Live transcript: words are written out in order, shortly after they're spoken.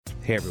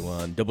Hey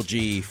everyone, Double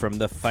G from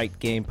the Fight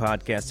Game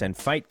Podcast and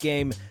Fight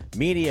Game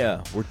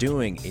Media. We're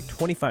doing a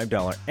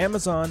 $25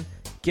 Amazon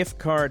gift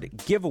card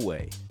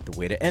giveaway. The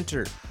way to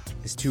enter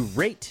is to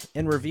rate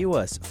and review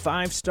us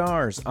 5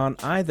 stars on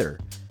either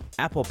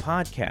Apple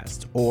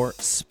Podcast or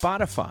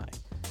Spotify.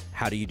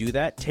 How do you do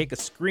that? Take a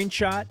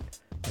screenshot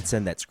and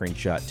send that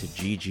screenshot to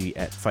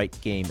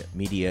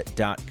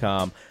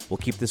gg@fightgamemedia.com. We'll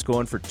keep this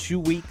going for 2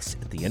 weeks.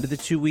 At the end of the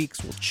 2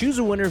 weeks, we'll choose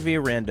a winner via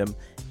random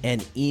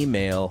and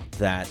email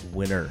that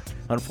winner.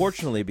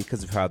 Unfortunately,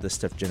 because of how this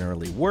stuff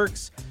generally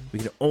works, we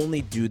can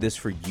only do this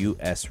for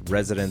U.S.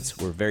 residents.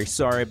 We're very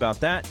sorry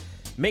about that.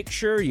 Make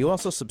sure you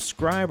also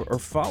subscribe or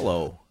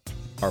follow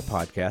our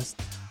podcast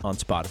on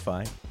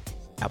Spotify,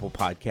 Apple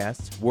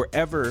Podcasts,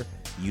 wherever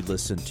you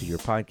listen to your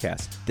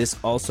podcast. This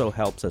also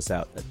helps us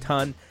out a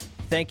ton.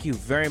 Thank you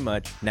very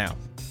much. Now,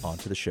 on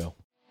to the show.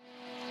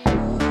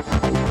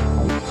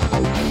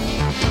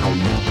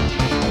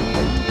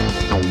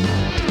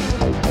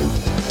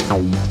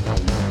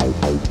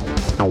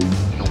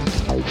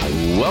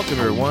 Welcome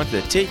everyone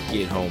to the Take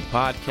It Home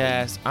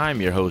podcast.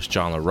 I'm your host,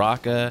 John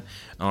LaRocca.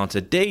 On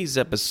today's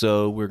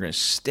episode, we're going to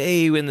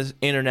stay in the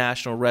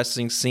international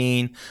wrestling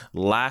scene.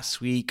 Last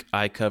week,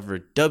 I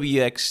covered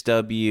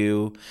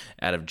WXW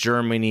out of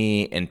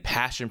Germany and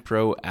Passion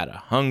Pro out of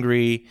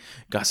Hungary.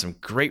 Got some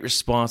great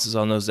responses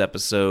on those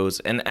episodes.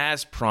 And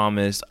as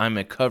promised, I'm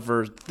going to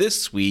cover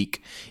this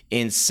week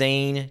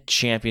Insane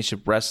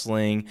Championship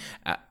Wrestling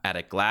out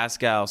of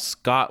Glasgow,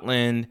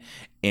 Scotland.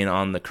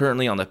 And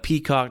currently on the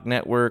Peacock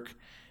Network,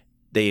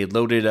 they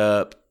loaded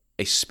up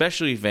a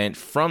special event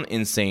from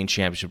Insane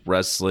Championship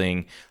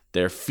Wrestling,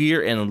 their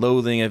Fear and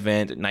Loathing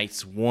event,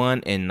 nights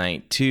 1 and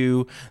night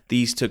 2.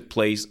 These took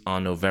place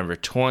on November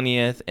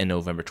 20th and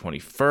November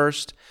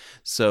 21st.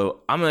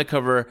 So I'm going to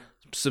cover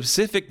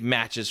specific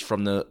matches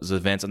from those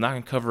events. I'm not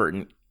going to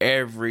cover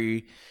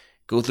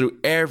go through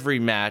every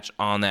match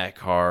on that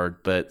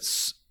card, but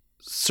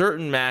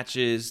certain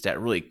matches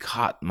that really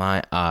caught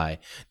my eye.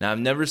 Now, I've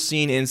never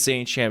seen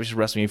Insane Championship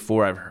Wrestling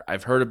before.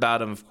 I've heard about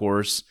them, of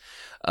course.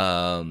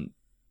 A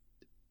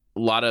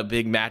lot of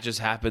big matches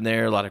happened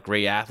there. A lot of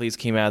great athletes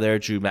came out of there.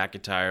 Drew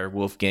McIntyre,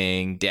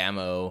 Wolfgang,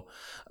 Damo.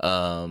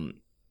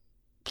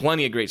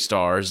 Plenty of great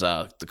stars.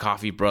 The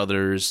Coffee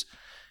Brothers.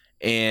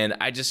 And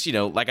I just,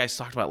 like I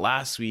talked about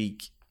last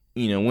week,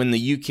 when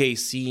the UK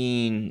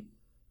scene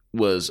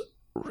was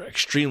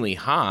extremely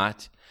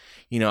hot,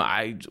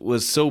 I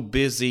was so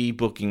busy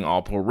booking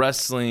All Pro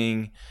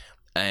Wrestling,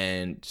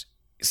 and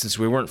since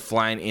we weren't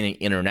flying any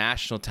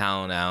international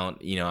talent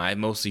out, I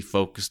mostly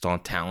focused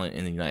on talent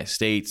in the United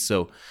States.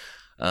 So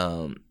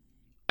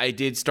I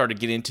did start to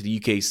get into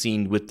the UK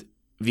scene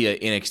via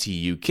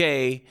NXT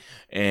UK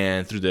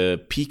and through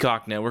the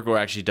Peacock Network, or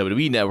actually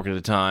WWE Network at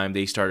the time.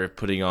 They started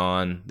putting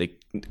on the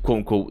quote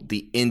unquote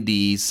the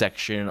indies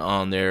section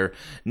on their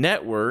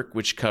network,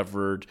 which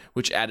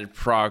added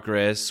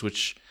Progress,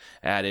 which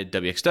added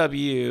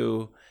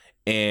WXW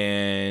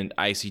and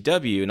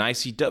ICW. And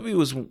ICW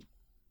was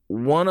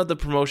one of the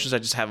promotions I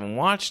just haven't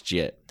watched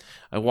yet.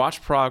 I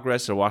watched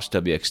Progress, I watched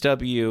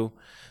WXW.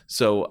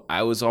 So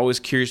I was always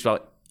curious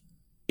about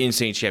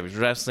Insane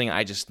Championship Wrestling.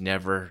 I just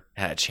never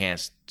had a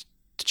chance to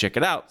check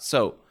it out.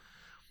 So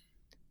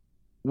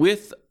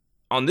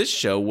on this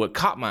show, what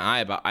caught my eye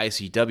about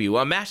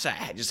ICW, a match that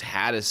I just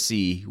had to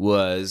see,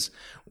 was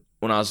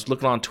when I was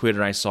looking on Twitter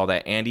and I saw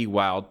that Andy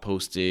Wild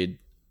posted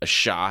a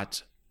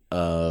shot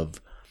of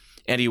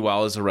Andy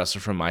Wild is a wrestler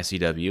from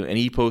ICW, and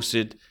he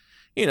posted,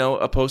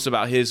 a post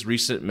about his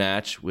recent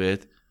match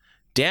with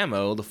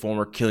Damo, the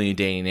former Killian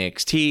Dane in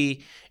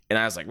NXT, and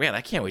I was like, man,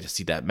 I can't wait to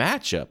see that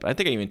matchup. I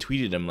think I even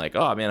tweeted him like,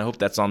 oh man, I hope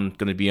that's going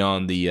to be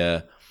on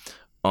the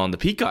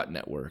Peacock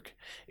Network,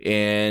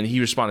 and he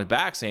responded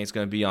back saying it's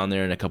going to be on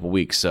there in a couple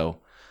weeks.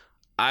 So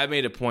I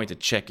made a point to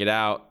check it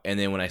out, and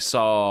then when I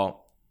saw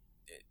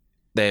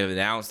they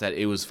announced that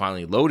it was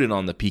finally loaded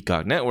on the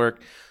Peacock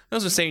Network, that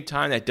was the same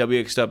time that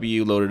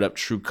WXW loaded up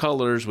True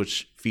Colors,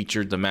 which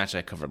featured the match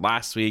I covered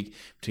last week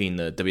between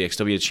the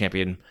WXW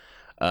champion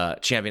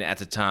at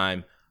the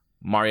time,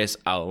 Marius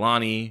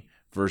Al-Awlani,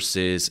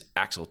 versus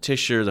Axel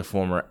Tischer, the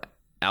former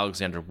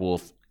Alexander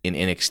Wolf in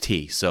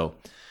NXT. So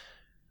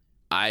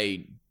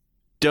I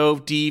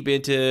dove deep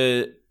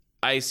into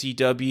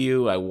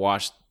ICW. I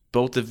watched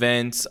both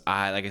events.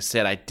 Like I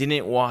said, I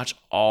didn't watch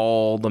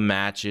all the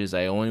matches.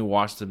 I only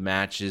watched the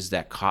matches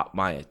that caught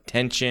my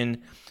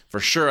attention. For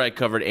sure, I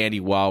covered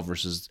Andy Wild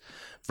versus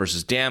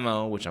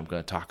Damo, which I'm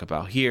going to talk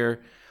about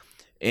here.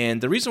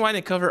 And the reason why I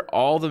didn't cover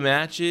all the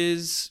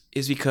matches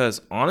is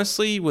because,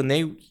 honestly, when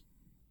they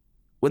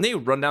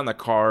run down the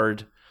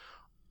card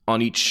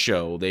on each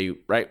show,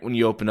 right when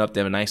you open up,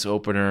 they have a nice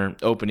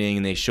opening,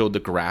 and they showed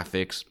the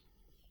graphics.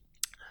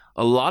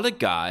 A lot of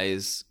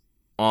guys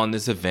on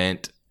this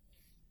event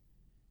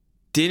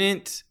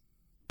didn't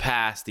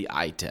pass the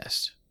eye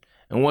test.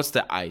 And what's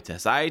the eye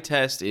test? Eye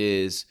test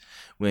is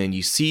when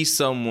you see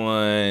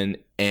someone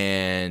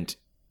and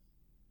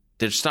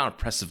they're just not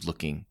impressive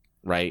looking,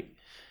 right?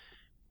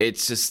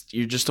 It's just,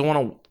 you just don't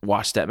want to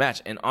watch that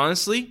match. And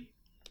honestly,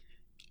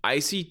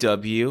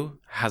 ICW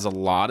has a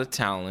lot of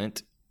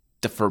talent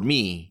that, for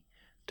me,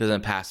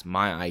 doesn't pass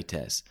my eye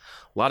test.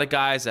 A lot of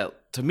guys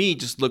that, to me,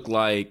 just look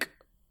like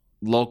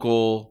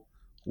local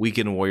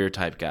Weekend Warrior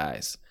type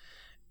guys.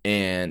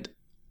 And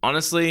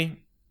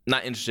honestly,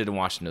 not interested in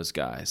watching those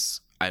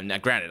guys. I'm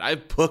not, granted,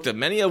 I've booked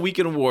many a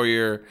Weekend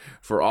Warrior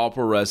for All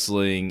Pro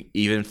Wrestling,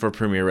 even for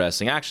Premier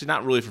Wrestling. Actually,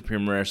 not really for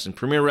Premier Wrestling.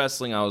 Premier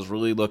Wrestling, I was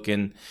really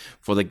looking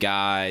for the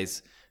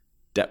guys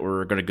that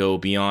were going to go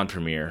beyond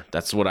Premier.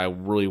 That's what I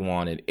really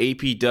wanted.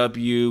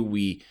 APW,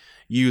 we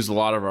used a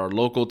lot of our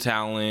local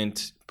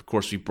talent. Of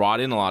course, we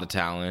brought in a lot of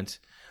talent,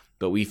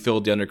 but we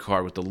filled the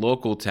undercard with the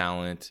local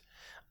talent.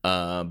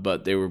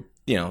 But they were,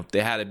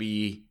 they had to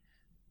be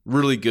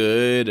really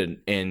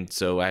good, and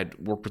so I'd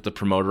worked with the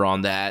promoter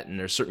on that, and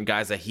there's certain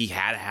guys that he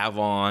had to have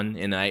on,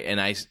 and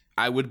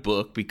I would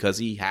book because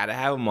he had to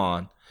have them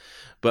on.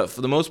 But for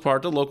the most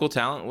part, the local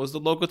talent was the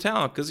local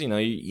talent, because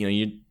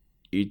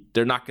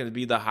they're not going to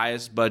be the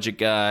highest budget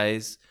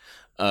guys,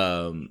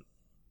 because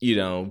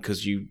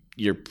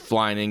you're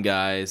flying in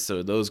guys,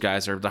 so those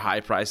guys are the high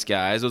price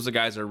guys. Those are the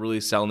guys that are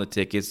really selling the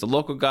tickets. The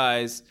local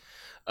guys,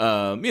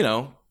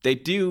 they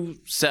do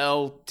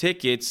sell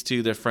tickets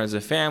to their friends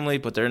and family,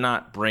 but they're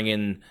not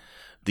bringing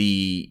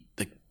the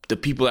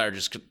people that are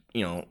just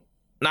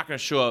not going to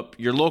show up.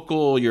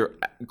 Your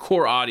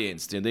core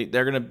audience, dude.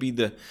 They're going to be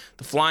the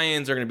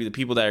fly-ins are going to be the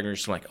people that are going to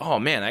just like, oh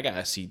man, I got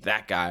to see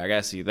that guy, I got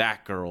to see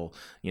that girl.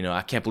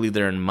 I can't believe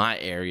they're in my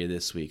area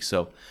this week.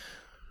 So,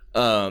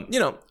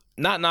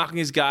 not knocking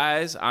these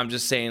guys. I'm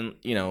just saying,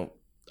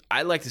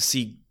 I like to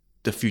see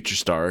the future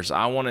stars.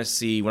 I want to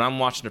see, when I'm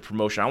watching the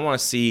promotion, I want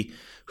to see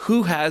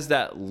who has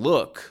that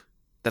look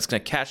that's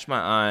going to catch my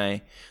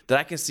eye, that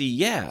I can see,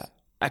 yeah,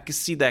 I can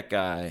see that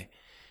guy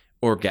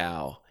or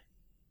gal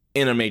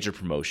in a major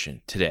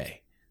promotion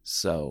today.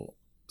 So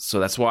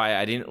that's why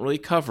I didn't really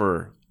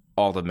cover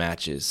all the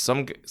matches.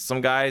 Some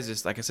guys,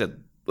 just like I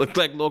said, look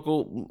like the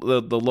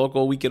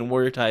local Weekend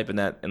Warrior type, and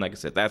like I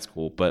said, that's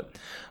cool. But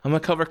I'm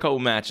gonna cover a couple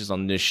matches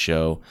on this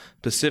show,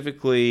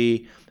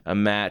 specifically a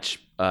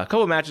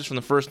couple matches from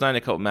the first night,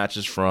 a couple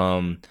matches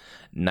from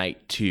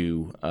night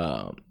 2.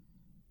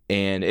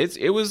 And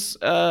it was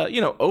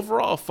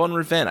overall a fun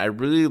event. I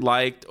really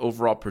liked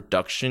overall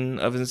production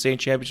of Insane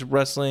Championship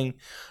Wrestling.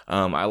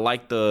 I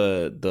liked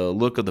the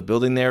look of the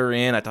building they were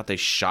in. I thought they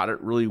shot it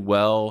really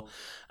well.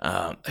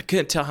 I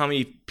couldn't tell how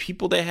many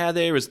people they had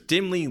there. It was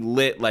dimly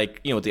lit,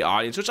 with the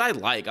audience, which I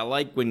like. I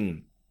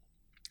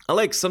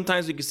like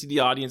sometimes you can see the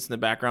audience in the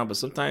background, but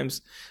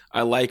sometimes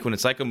I like when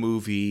it's like a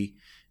movie,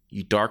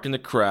 you darken the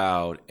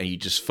crowd and you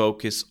just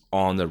focus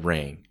on the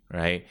ring.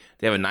 Right?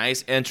 They have a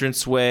nice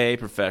entranceway,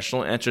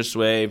 professional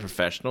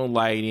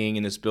lighting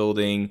in this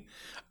building.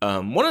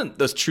 One of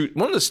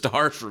the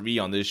stars for me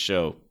on this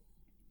show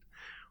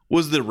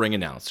was the ring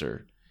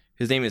announcer.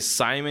 His name is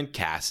Simon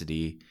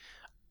Cassidy.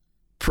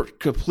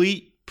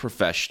 Complete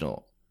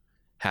professional.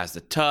 Has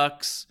the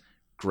tux,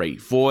 great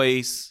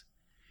voice.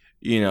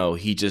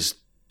 He just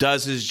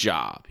does his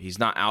job. He's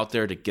not out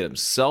there to get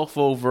himself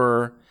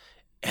over.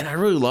 And I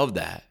really love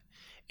that.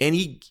 And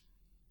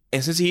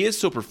since he is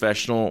so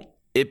professional,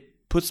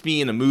 it puts me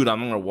in a mood. I'm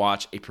going to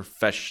watch a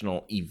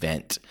professional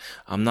event.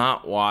 I'm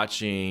not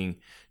watching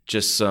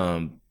just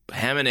some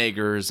ham and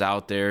eggers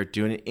out there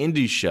doing an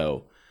indie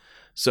show.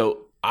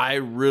 So I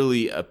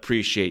really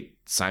appreciate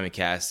Simon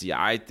Cassidy.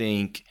 I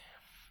think,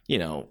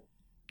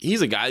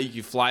 he's a guy you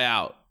can fly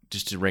out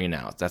just to ring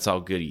announce. That's how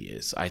good he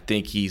is. I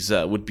think he's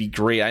would be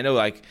great. I know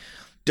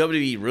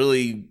WWE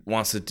really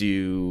wants to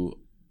do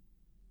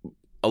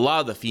a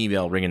lot of the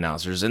female ring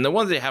announcers, and the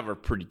ones they have are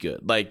pretty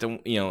good.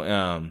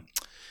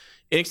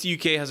 NXT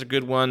UK has a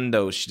good one,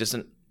 though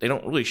they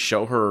don't really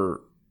show her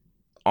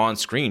on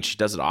screen. She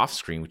does it off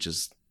screen, which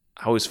is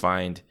I always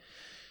find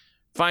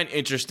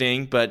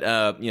interesting. But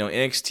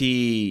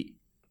NXT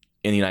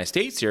in the United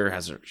States here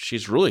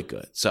she's really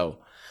good. So,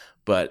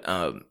 but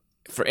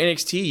for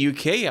NXT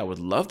UK, I would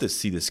love to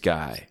see this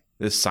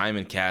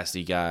Simon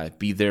Cassidy guy,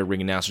 be their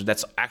ring announcer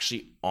that's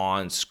actually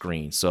on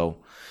screen. So,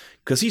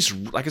 because he's,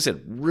 like I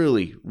said,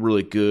 really,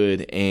 really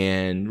good,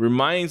 and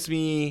reminds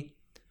me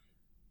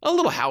a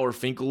little Howard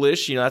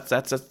Finkel-ish. That's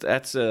a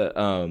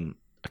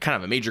kind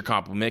of a major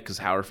compliment, because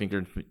Howard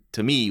Finkel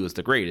to me was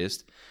the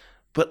greatest.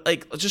 But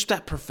just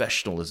that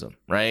professionalism,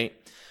 right?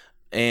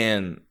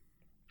 And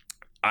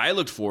I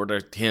looked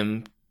forward to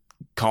him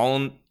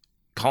calling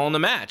the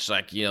match,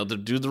 to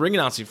do the ring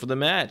announcing for the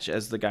match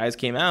as the guys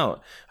came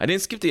out. I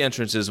didn't skip the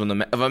entrances of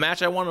a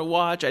match I want to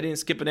watch. I didn't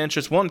skip an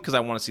entrance, one, because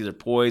I want to see their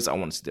poise, I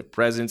want to see their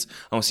presence,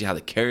 I want to see how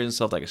they carry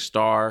themselves like a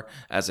star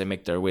as they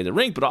make their way to the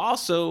ring. But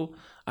also,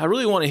 I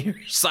really want to hear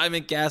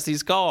Simon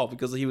Cassidy's call,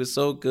 because he was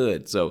so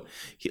good. So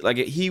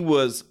he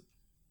was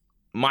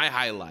my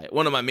highlight,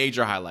 one of my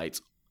major highlights,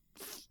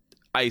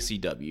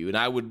 ICW, and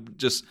I would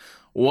just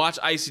watch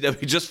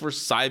ICW just for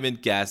Simon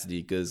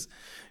Cassidy, because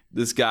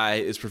this guy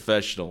is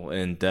professional,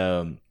 and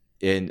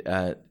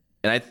I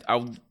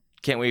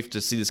can't wait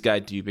to see this guy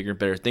do bigger and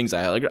better things.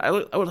 I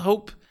would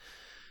hope,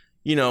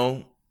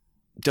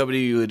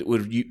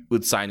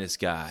 would sign this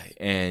guy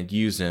and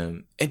use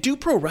him and do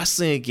pro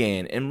wrestling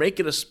again and make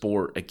it a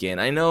sport again.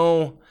 I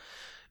know,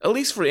 at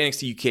least for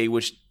NXT UK,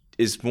 which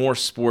is more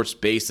sports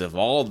based of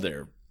all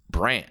their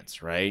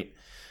brands, right?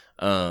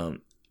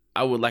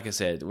 I would, like I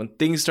said, when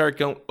things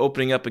start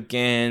opening up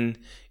again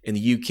in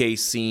the UK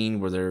scene,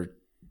 where they're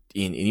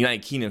in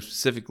United Kingdom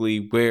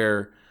specifically,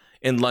 where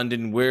in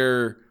London,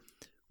 where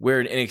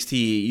an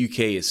NXT UK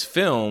is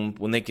filmed,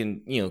 when they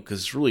can,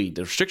 because really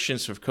the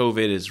restrictions for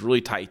COVID is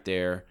really tight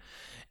there.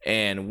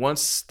 And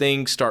once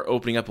things start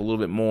opening up a little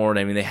bit more,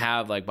 I mean, they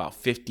have like about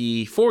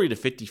 40 to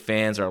 50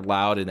 fans are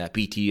allowed in that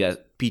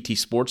PT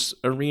Sports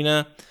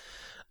arena.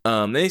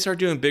 Then they start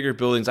doing bigger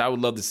buildings. I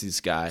would love to see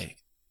this guy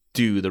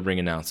do the ring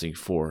announcing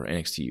for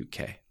NXT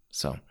UK.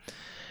 So,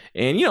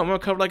 and I'm going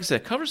to cover, like I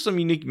said, some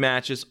unique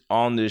matches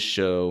on this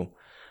show.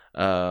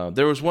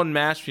 There was one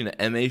match between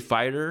an MMA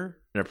fighter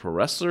and a pro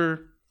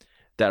wrestler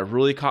that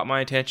really caught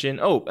my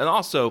attention. Oh, and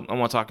also I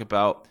want to talk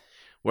about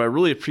what I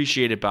really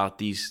appreciate about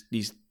these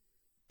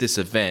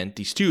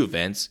two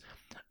events.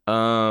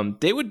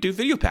 They would do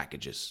video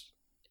packages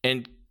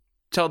and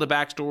tell the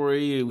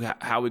backstory,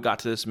 how we got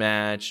to this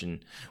match,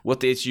 and what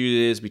the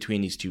issue is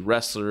between these two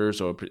wrestlers.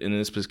 Or in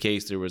this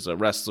case, there was a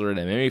wrestler and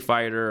an MMA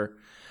fighter.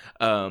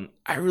 I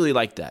really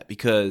like that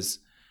because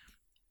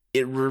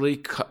it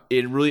really,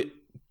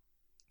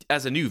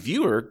 as a new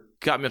viewer,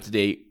 got me up to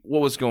date.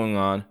 What was going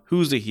on?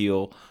 Who's the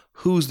heel?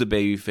 Who's the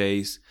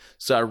babyface?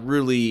 So I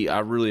really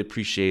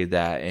appreciated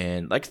that.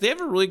 And like, they have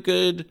a really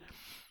good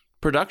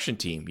production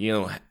team.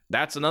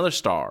 That's another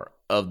star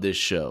of this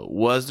show,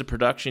 was the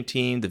production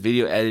team, the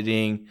video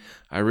editing.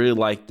 I really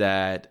like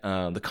that.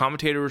 The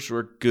commentators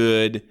were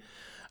good.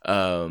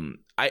 ICW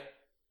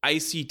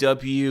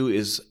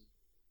is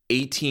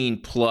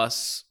 18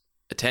 plus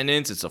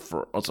attendance. It's an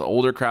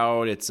older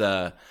crowd.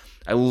 I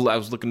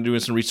was doing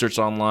some research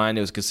online.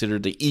 It was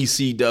considered the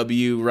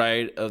ECW,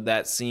 right, of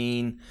that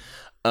scene.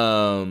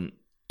 And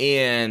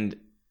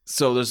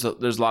so there's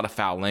a lot of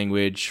foul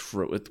language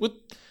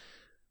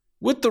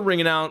with the ring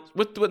announce,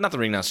 not the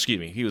ring announce, excuse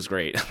me, he was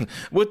great.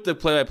 With the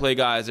play-by-play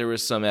guys, there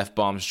was some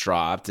F-bombs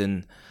dropped,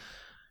 and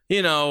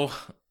I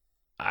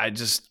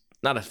just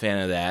not a fan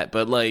of that.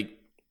 But like,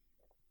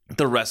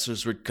 the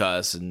wrestlers would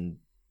cuss and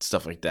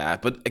stuff like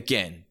that. But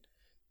again,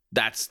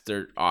 that's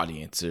their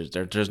audience.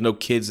 There's no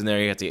kids in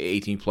there. You have to be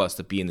 18 plus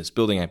to be in this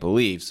building, I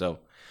believe. So,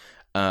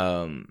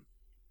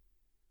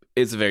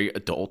 it's a very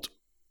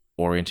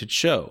adult-oriented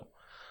show.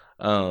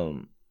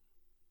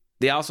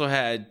 They also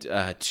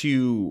had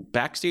two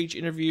backstage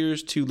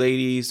interviewers, two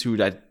ladies who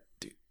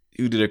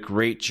did a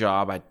great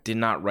job. I did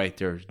not write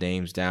their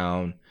names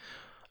down,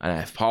 and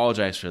I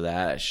apologize for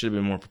that. I should have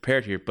been more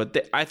prepared here,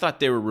 but I thought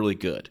they were really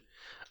good.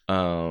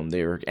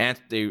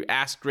 They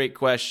asked great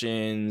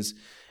questions,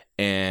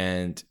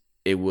 and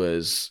it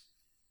was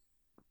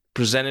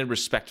presented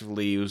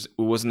respectfully. It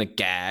wasn't a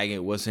gag.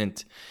 It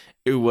wasn't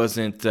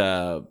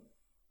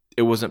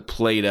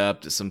played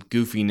up to some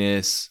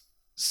goofiness.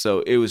 So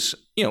it was,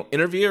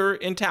 interviewer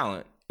and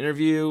talent,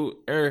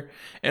 interviewer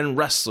and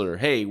wrestler.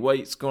 Hey,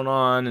 what's going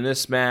on in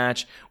this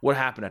match? What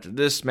happened after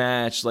this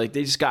match? Like,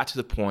 they just got to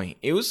the point.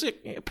 It was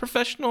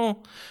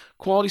professional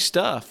quality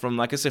stuff from,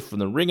 like I said, from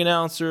the ring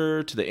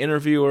announcer to the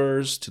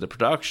interviewers to the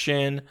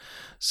production.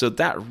 So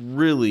that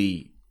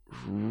really,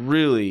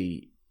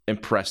 really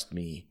impressed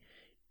me.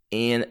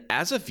 And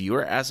as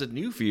a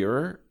new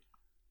viewer,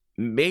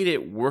 made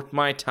it worth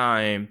my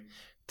time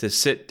to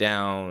sit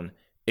down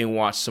and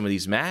watch some of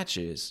these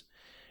matches.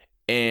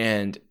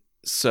 And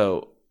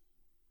so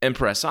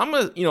impressed. I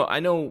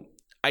know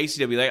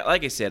ICW,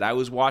 like I said, I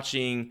was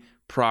watching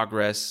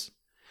Progress,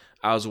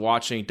 I was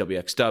watching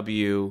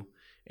WXW,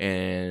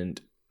 and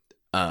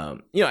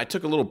I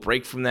took a little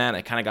break from that.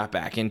 I kind of got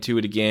back into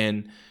it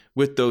again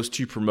with those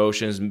two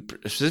promotions,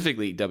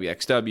 specifically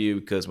WXW,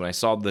 because when I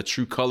saw the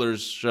True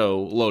Colors show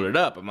loaded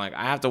up, I'm like,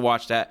 I have to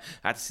watch that.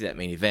 I have to see that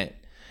main event.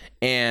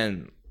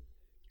 And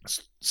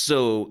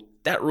so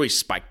that really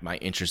spiked my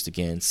interest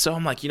again. So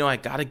I'm like, I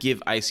got to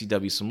give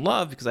ICW some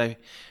love because I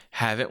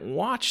haven't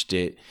watched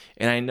it.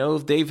 And I know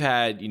they've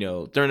had,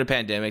 during the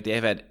pandemic, they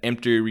have had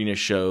empty arena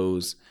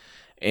shows.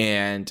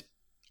 And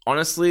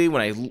honestly,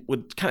 when I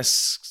would kind of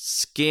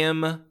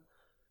skim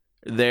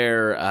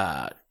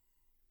their,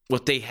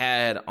 what they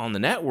had on the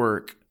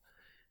network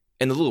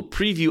and the little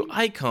preview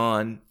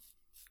icon,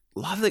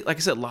 like I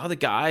said, a lot of the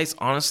guys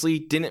honestly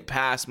didn't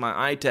pass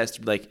my eye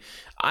test. Like,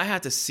 I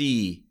had to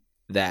see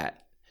that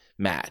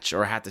match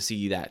or I had to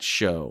see that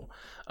show.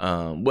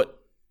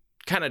 What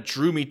kind of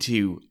drew me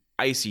to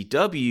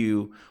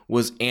ICW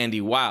was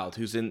Andy Wild,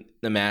 who's in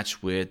the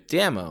match with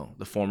Damo,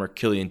 the former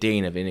Killian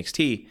Dane of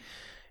NXT.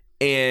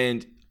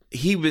 And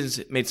he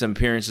made some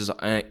appearances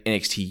on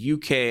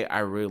NXT UK. I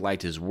really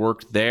liked his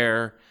work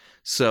there.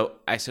 So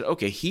I said,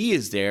 okay, he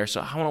is there,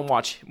 so I want to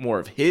watch more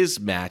of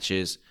his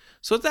matches.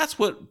 So that's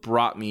what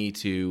brought me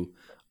to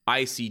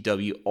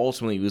ICW.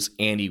 Ultimately, it was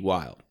Andy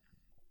Wild.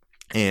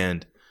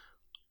 And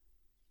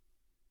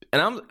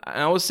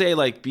I would say,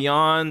 like,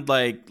 beyond,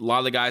 like, a lot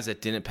of the guys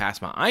that didn't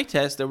pass my eye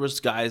test, there was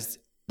guys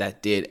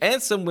that did,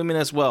 and some women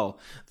as well.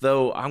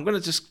 Though I'm going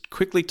to just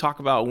quickly talk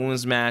about a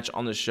women's match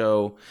on the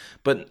show,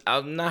 but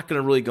I'm not going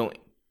to really go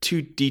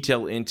too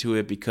detailed into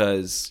it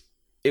because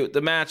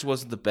the match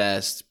wasn't the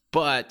best,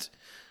 but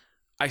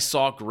I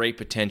saw great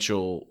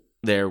potential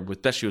there,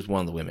 especially with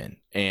one of the women,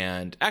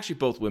 and actually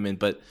both women,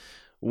 but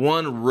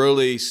one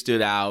really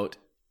stood out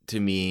to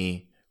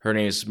me. Her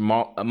name is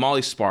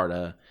Molly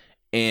Sparta,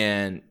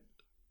 and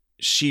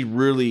she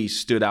really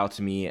stood out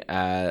to me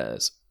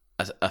as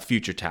a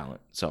future talent.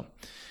 So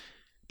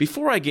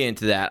before I get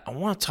into that, I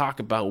want to talk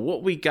about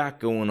what we got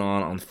going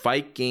on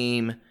Fight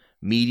Game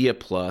Media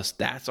Plus.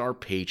 That's our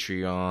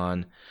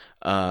Patreon.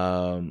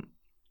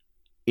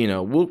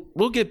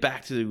 We'll get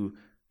back to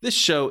this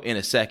show in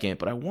a second,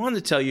 but I wanted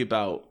to tell you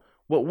about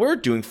what we're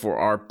doing for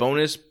our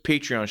bonus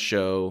Patreon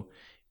show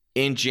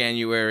in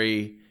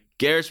January.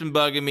 Garrett's been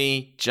bugging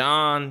me.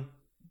 John,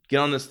 get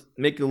on this,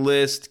 make a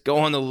list, go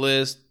on the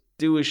list,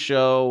 do a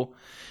show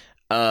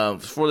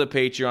for the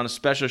Patreon, a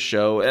special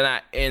show,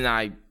 and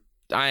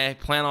I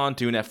plan on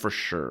doing that for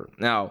sure.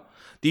 Now,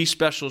 these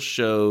special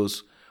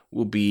shows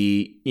will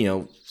be,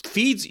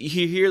 feeds.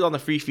 You hear it on the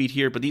free feed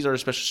here, but these are the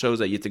special shows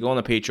that you have to go on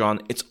the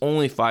Patreon. It's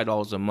only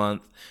 $5 a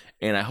month,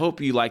 and I hope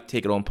you like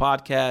Take It Home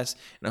Podcast,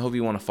 and I hope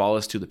you want to follow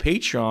us to the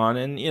Patreon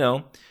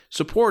and,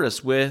 support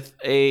us with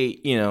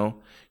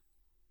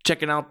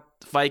checking out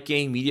Fight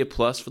Game Media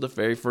Plus for the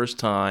very first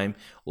time.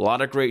 A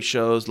lot of great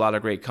shows, a lot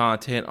of great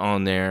content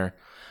on there.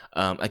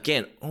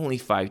 Again, only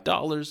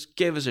 $5.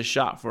 Give us a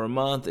shot for a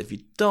month. If you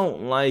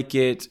don't like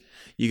it,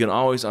 you can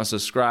always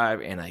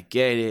unsubscribe, and I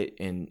get it.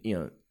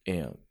 And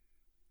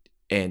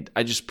and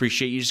I just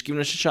appreciate you just giving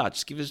us a shot.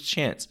 Just give us a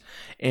chance.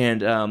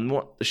 And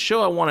the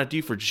show I want to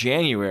do for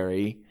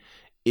January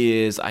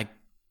is one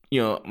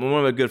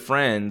of my good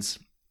friends,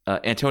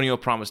 Antonio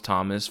Promise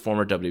Thomas,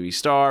 former WWE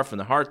star from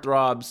the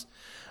Heartthrobs,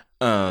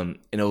 in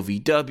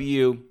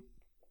OVW.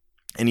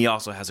 And he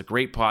also has a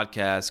great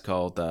podcast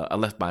called I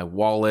Left My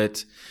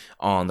Wallet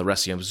on the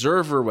Wrestling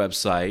Observer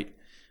website.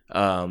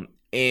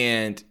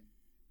 And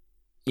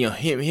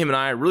him and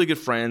I are really good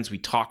friends. We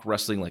talk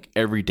wrestling like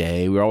every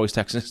day. We're always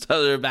texting each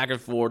other back and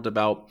forth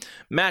about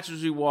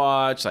matches we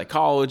watch,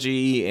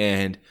 psychology,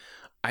 and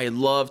I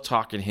love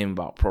talking to him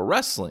about pro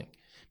wrestling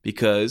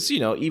because,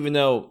 even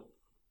though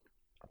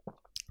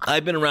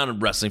I've been around in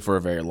wrestling for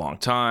a very long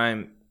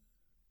time,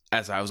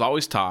 as I was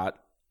always taught,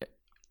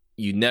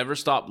 you never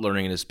stop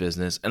learning in this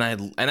business, and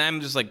I'm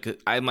just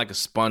I'm like a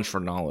sponge for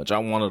knowledge. I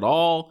want it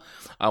all.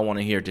 I want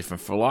to hear different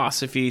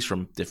philosophies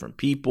from different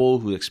people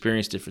who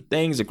experience different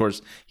things. Of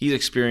course, he's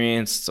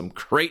experienced some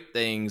great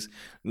things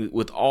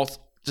with all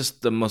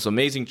just the most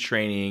amazing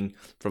training,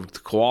 from the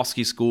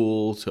Kowalski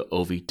School to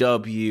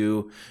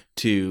OVW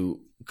to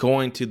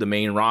going to the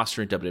main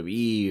roster in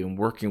WWE and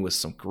working with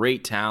some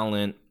great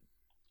talent.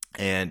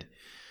 And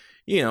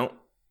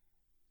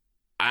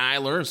I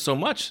learned so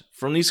much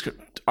from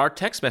our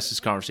text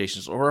message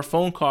conversations or our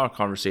phone call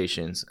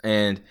conversations,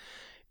 and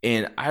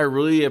I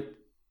really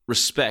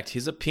respect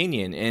his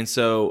opinion. And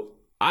so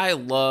I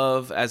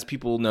love, as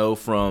people know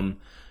from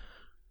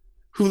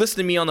who listen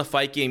to me on the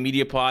Fight Game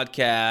Media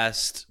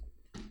Podcast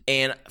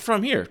and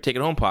from here, Take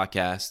It Home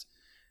Podcast,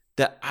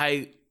 that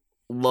I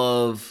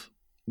love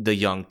the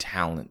young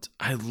talent.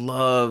 I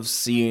love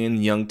seeing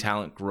young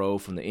talent grow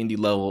from the indie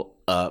level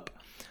up.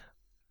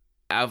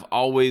 I've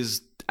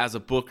always, as a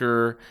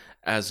booker,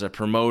 as a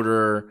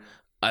promoter,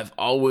 I've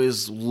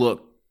always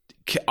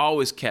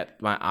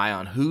kept my eye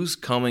on who's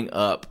coming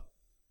up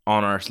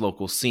on our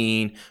local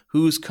scene,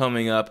 who's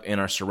coming up in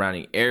our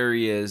surrounding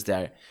areas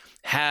that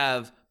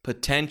have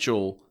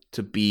potential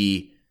to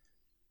be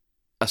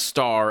a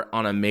star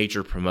on a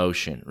major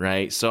promotion,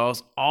 right? So I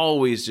was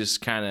always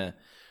just kind of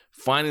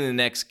finding the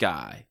next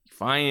guy.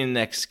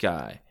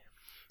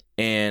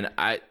 And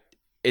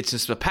it's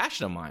just a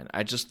passion of mine.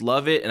 I just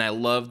love it, and I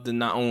love to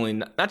not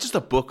just to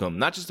book them,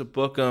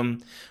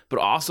 but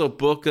also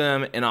book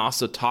them and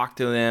also talk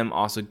to them,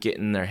 also get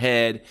in their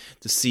head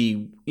to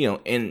see,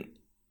 and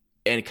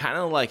kind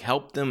of like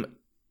help them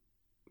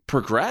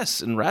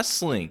progress in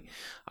wrestling.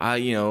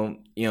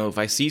 If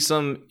I see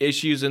some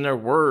issues in their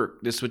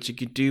work, this is what you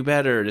could do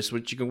better. This is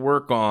what you can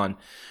work on,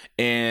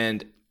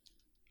 and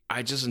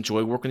I just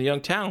enjoy working with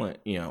young talent.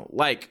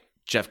 Like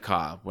Jeff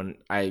Cobb, when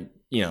I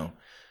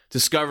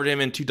discovered him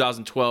in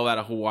 2012 out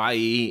of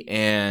Hawaii,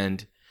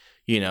 and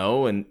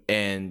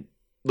and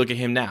look at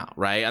him now,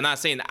 right? I'm not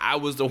saying I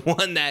was the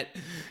one that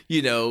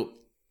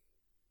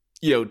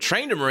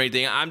trained him or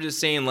anything. I'm just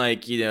saying,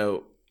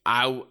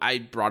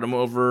 I brought him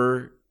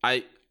over.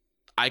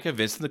 I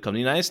convinced him to come to the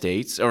United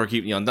States, or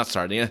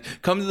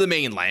come to the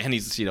mainland.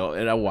 He's in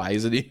Hawaii,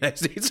 he's in the United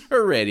States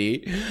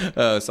already.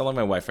 Sound like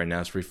my wife right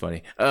now. It's pretty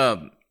funny.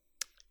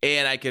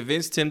 And I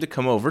convinced him to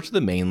come over to the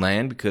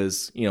mainland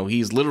because,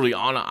 he's literally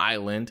on an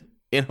island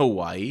in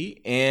Hawaii,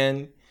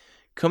 and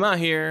come out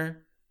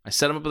here. I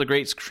set him up with a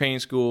great training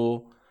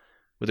school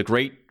with a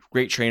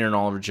great trainer in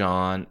Oliver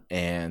John,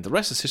 and the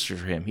rest is history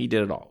for him. He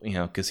did it all,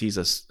 because he's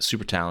a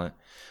super talent.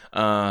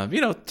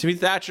 Timothy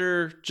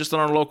Thatcher, just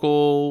on our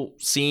local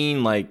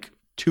scene, like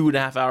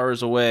 2.5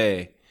 hours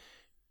away.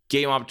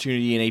 gave him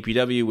opportunity in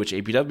APW, which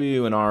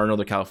APW in our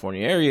Northern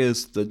California area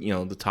is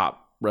the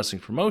top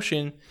wrestling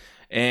promotion.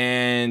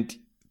 And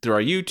through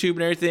our YouTube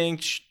and everything,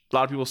 a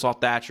lot of people saw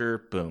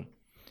Thatcher, boom.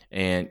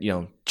 And,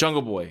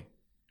 Jungle Boy.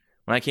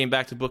 When I came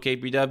back to book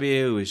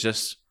APW, it was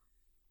just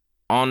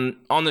on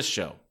the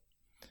show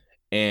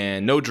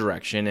and no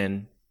direction.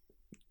 And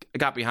I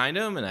got behind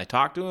him and I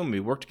talked to him. We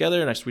worked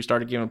together and we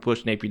started giving him a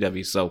push in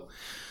APW. So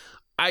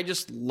I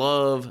just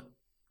love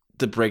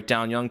to break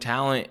down young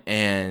talent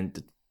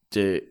and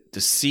to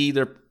see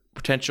their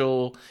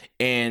potential.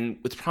 And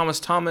with Promise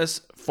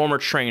Thomas, former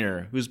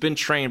trainer who's been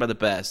trained by the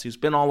best, who's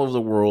been all over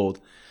the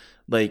world,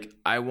 like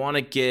I want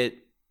to get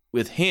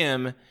with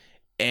him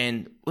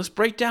and let's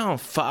break down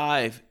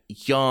 5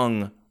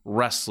 young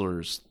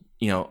wrestlers,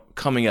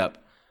 coming up.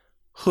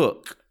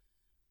 Hook,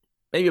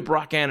 maybe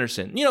Brock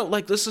Anderson,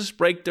 let's just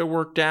break their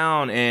work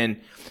down. And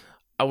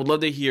I would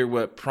love to hear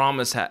what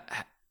Promise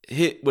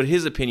what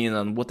his opinion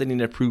on what they need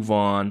to improve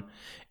on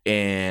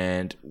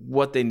and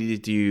what they need to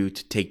do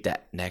to take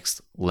that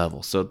next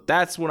level. So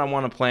that's what I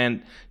want to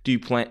plan.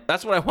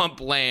 That's what I want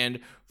planned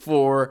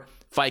for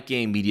Fight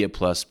Game Media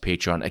Plus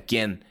Patreon.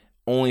 Again,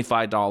 only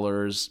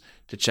 $5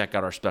 to check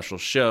out our special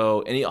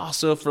show. And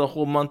also for the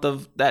whole month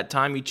of that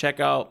time you check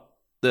out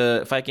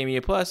the Fight Game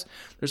Media Plus,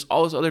 there's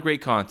all this other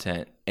great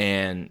content.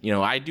 And,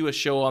 I do a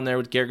show on there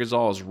with Gary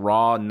Gonzalez,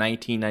 Raw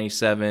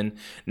 1997.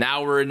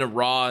 Now we're in the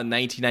Raw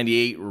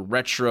 1998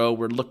 retro.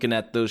 We're looking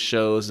at those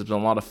shows. It's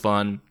been a lot of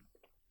fun.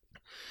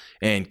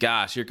 And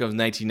gosh, here comes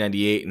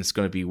 1998, and it's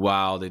going to be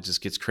wild. It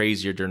just gets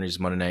crazier during these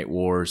Monday Night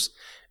Wars.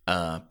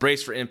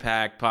 Brace for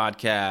Impact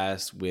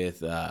podcast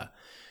with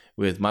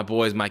my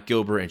boys Mike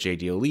Gilbert and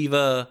JD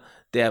Oliva.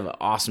 They have an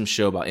awesome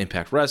show about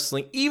Impact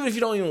Wrestling. Even if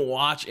you don't even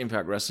watch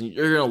Impact Wrestling,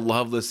 you're going to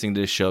love listening to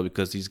this show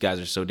because these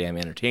guys are so damn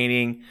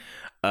entertaining.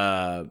 We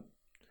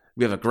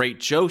have a great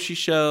Joshi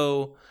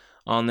show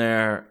on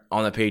there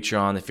on the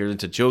Patreon. If you're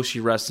into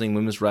Joshi wrestling,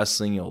 women's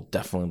wrestling, you'll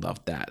definitely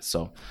love that.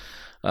 So,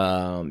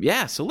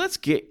 so let's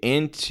get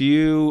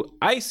into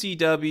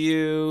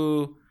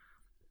ICW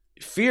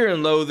Fear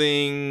and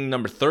Loathing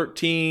number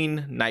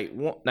 13, night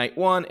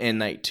 1 and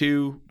night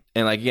 2.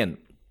 And again,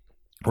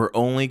 we're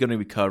only going to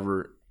be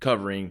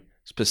covering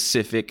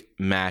specific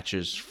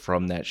matches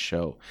from that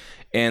show.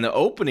 And the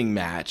opening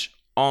match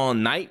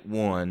on night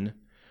 1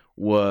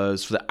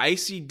 was for the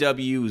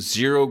ICW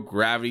Zero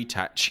Gravity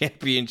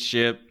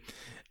Championship.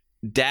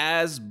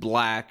 Daz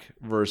Black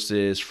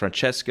versus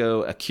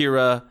Francesco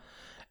Akira.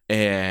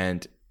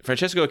 And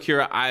Francesco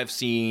Akira I've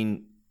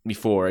seen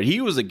before. And he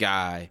was a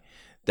guy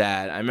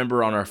that I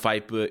remember on our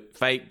Fight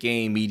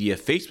Game Media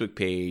Facebook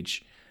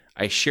page,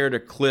 I shared a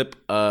clip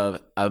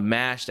of a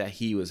match that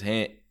he was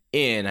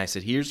in. I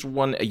said, here's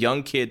a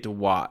young kid to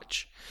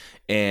watch.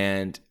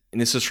 And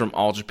this is from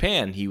All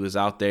Japan. He was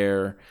out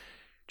there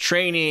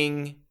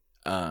training,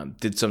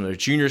 did some of their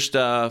junior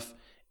stuff,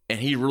 and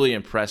he really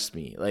impressed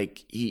me.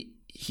 Like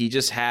he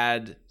just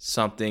had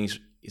something.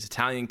 He's an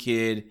Italian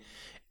kid,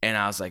 and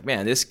I was like,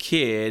 man, this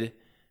kid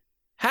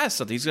has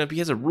something. He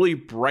has a really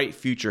bright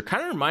future.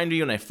 Kind of reminded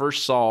me when I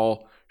first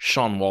saw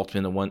Sean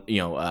Waltman,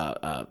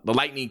 the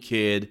Lightning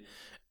Kid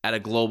at a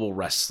Global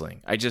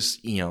Wrestling. I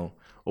just, a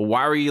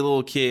wiry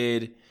little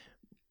kid,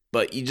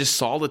 but you just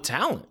saw the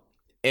talent.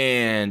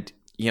 And,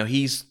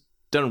 he's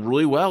done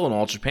really well in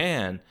All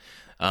Japan.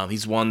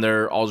 He's won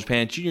their All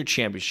Japan Junior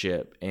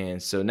Championship.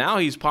 And so now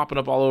he's popping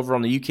up all over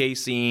on the UK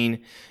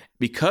scene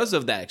because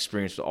of that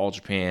experience with All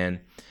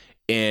Japan.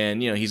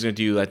 And, he's going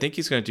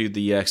to do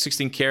the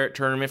 16 Carat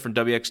tournament from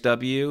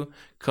WXW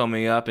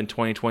coming up in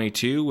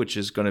 2022, which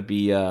is going to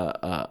be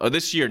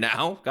this year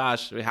now.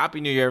 Gosh, Happy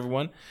New Year,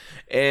 everyone.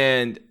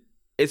 And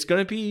he's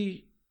going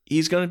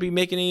to be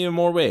making even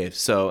more waves.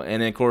 So,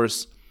 and then, of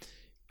course,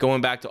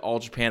 going back to All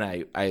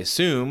Japan, I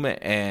assume,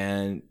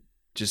 and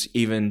just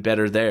even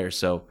better there.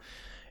 So,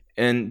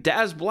 and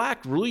Daz Black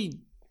really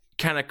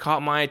kind of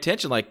caught my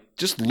attention, like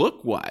just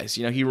look wise.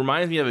 He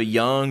reminds me of a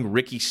young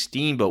Ricky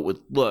Steamboat with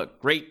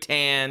great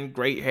tan,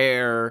 great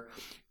hair,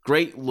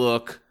 great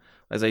look,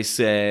 as I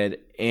said.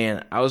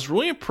 And I was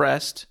really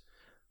impressed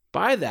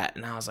by that.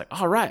 And I was like,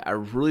 all right, I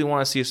really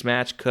want to see this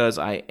match because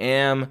I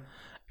am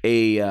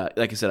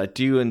like I said, I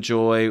do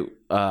enjoy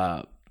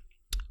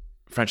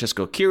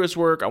Francesco Akira's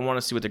work. I want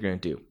to see what they're going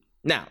to do.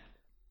 Now,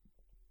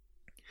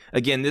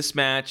 again, this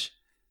match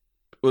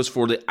was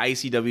for the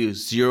ICW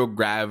Zero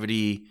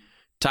Gravity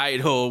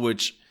title,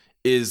 which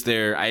is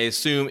I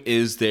assume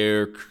is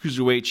their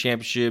Cruiserweight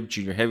Championship,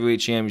 Junior Heavyweight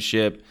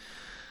Championship.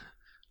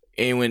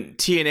 And when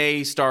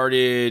TNA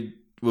started,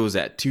 what was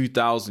that,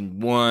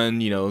 2001,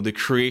 the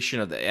creation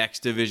of the X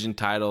Division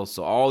title.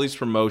 So all these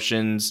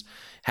promotions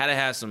had to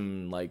have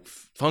some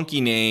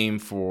funky name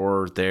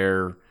for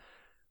their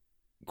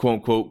quote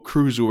unquote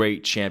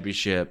Cruiserweight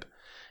Championship.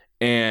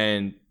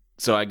 And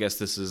so I guess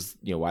this is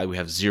why we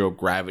have Zero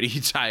Gravity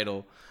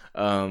title.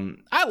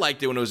 I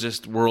liked it when it was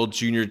just World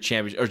Junior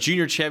Championship or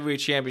Junior Heavyweight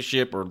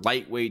Championship or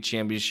Lightweight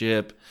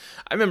Championship.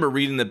 I remember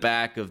reading the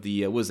back of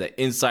the what was that,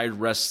 Inside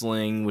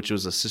Wrestling, which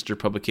was a sister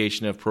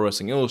publication of Pro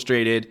Wrestling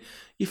Illustrated.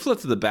 You flip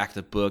to the back of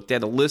the book, they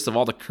had a list of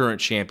all the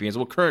current champions.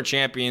 Well, current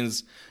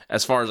champions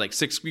as far as like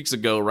 6 weeks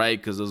ago, right?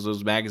 Because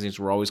those magazines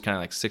were always kind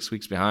of like 6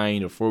 weeks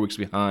behind or 4 weeks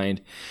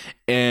behind,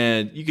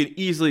 and you could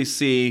easily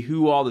see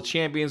who all the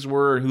champions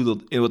were,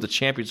 what the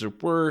champions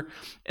were,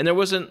 and there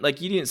wasn't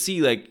like, you didn't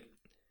see like,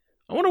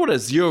 I wonder what a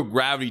zero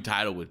gravity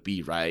title would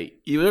be, right?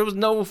 There was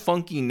no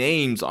funky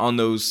names on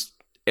those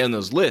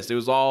lists. It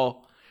was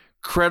all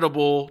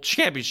credible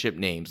championship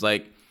names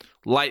like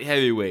light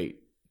heavyweight,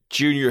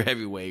 junior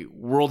heavyweight,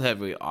 world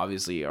heavyweight,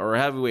 obviously, or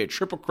heavyweight,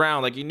 triple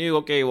crown. Like, you knew,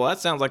 okay, well, that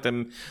sounds like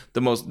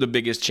the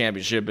biggest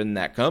championship in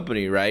that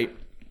company, right?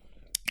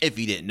 If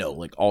you didn't know,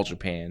 like All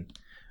Japan,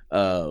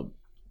 titles,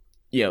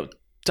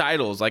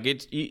 like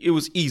it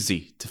was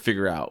easy to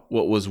figure out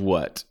what was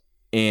what.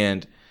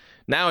 And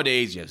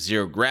nowadays, you have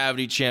zero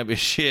gravity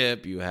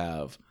championship, you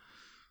have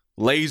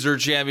laser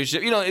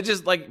championship. It's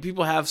just like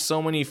people have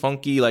so many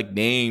funky like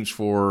names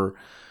for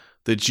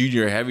the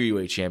junior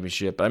heavyweight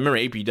championship. I remember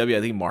APW,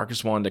 I think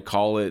Marcus wanted to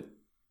call it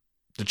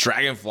the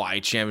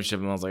Dragonfly Championship,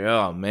 and I was like,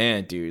 oh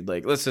man, dude,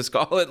 like let's just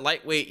call it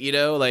lightweight.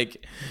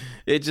 Like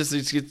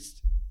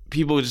it's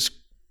people just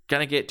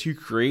kind of get too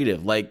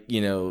creative, like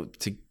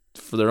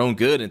for their own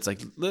good. And it's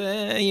like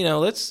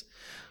let's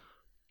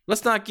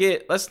not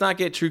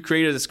get too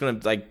creative. That's gonna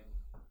like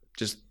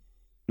just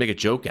make a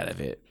joke out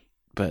of it.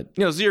 But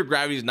zero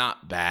gravity is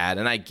not bad,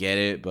 and I get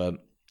it, but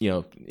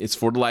it's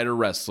for the lighter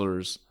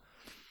wrestlers.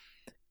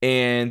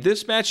 And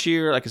this match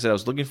here, like I said, I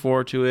was looking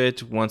forward to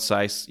it once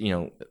I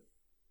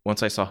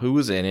saw who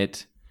was in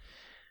it.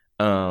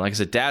 Like I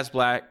said, Daz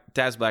Black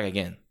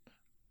again.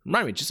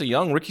 Remind me, just a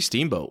young Ricky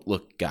Steamboat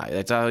look guy.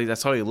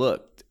 That's how he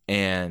looked.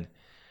 And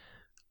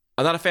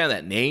I'm not a fan of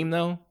that name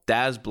though.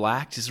 Daz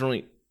Black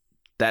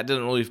that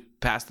doesn't really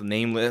pass the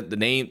name list. The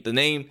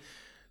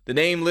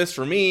name list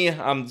for me.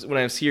 When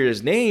I hear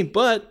his name,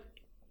 but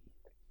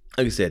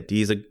like I said,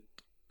 he's a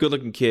good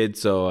looking kid,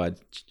 so I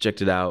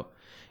checked it out.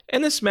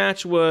 And this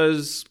match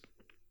was,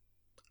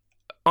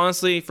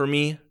 honestly, for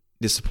me,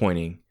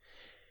 disappointing.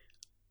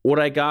 What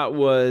I got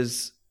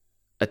was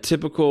a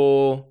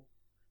typical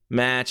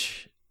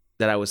match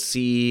that I would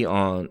see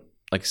on,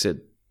 like I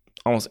said,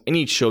 almost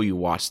any show you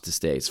watch this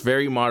day. It's a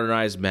very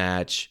modernized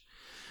match.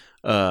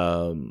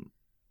 It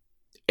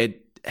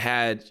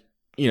had,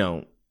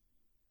 a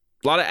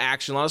lot of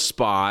action, a lot of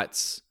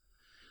spots.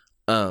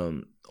 A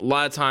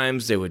lot of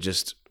times they would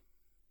just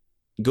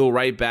go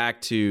right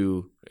back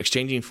to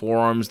exchanging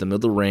forearms, the middle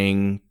of the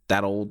ring,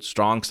 that old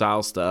strong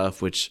style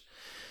stuff, which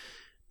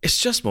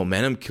it's just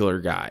momentum killer,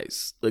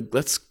 guys. Like,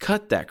 let's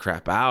cut that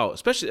crap out.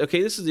 Especially,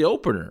 okay, this is the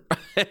opener.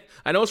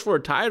 I know it's for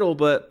a title,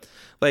 but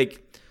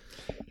like,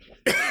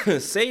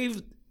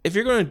 save, if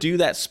you're going to do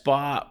that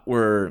spot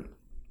where,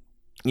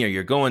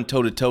 you're going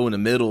toe to toe in the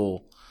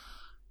middle,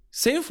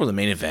 save it for the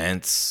main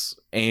events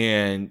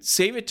and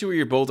save it to where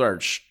you both are,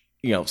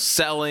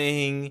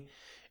 selling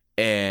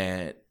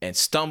and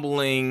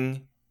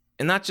stumbling,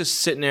 and not just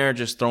sitting there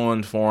just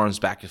throwing forearms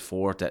back and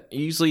forth that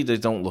usually they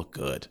don't look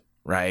good,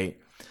 right?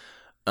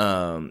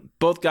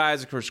 Both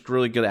guys, of course,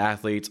 really good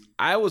athletes.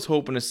 I was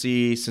hoping to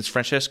see, since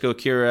Francesco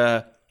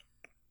Akira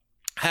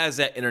has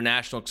that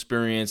international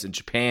experience in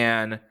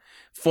Japan,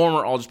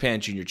 former All Japan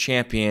Junior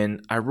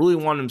champion, I really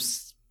want to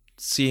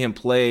see him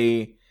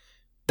play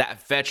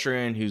that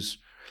veteran who's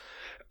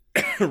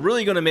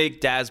really going to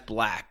make Daz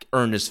Black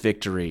earn this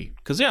victory.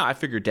 Because, I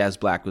figured Daz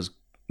Black was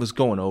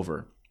going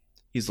over.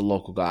 He's the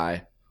local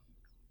guy.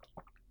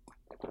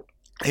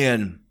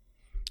 And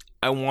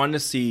I wanted to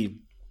see,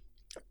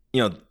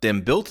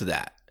 them build to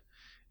that.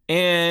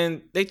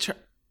 And they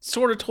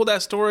sort of told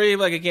that story.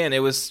 Like, again, it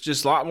was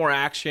just a lot more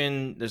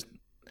action.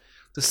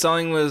 The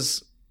selling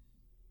was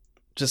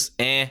just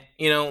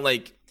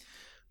like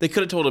they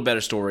could have told a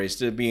better story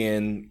instead of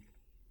being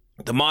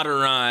the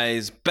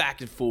modernized back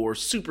and forth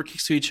super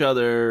kicks to each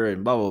other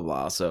and blah blah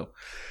blah. So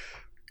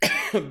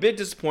a bit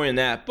disappointed in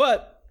that.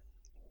 But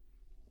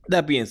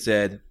that being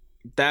said,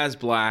 Daz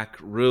Black,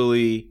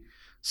 really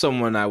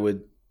someone I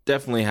would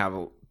definitely have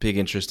a big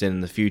interest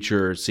in the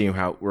future, seeing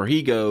where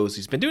he goes.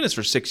 He's been doing this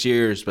for 6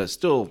 years, but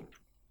still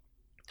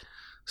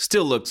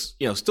looks,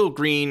 still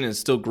green and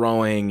still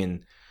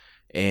growing,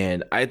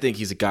 and I think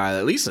he's a guy that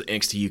at least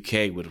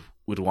NXT UK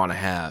would want to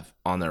have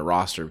on their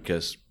roster,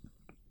 because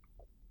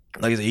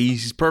like I said,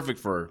 he's perfect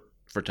for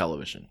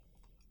television.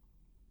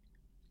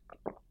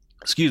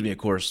 Excuse me, of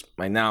course.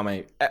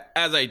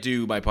 As I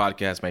do my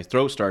podcast, my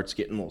throat starts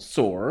getting a little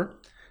sore.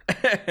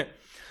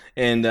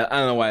 And I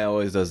don't know why it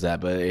always does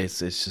that, but it's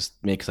just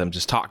because I'm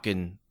just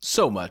talking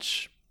so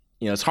much.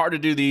 It's hard to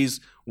do these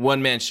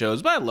one-man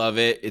shows, but I love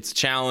it. It's a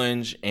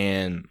challenge,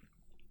 and,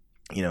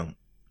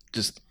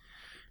 just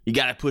you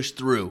got to push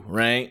through,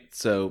 right?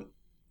 So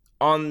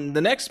on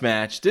the next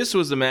match, this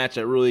was the match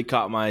that really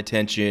caught my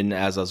attention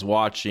as I was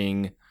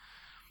watching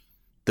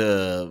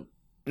the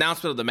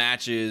announcement of the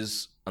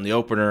matches on the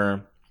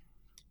opener.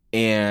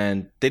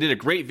 and they did a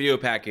great video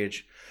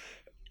package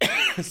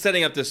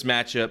setting up this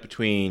matchup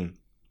between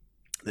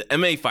the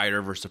MMA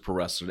fighter versus the pro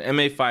wrestler. The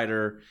MMA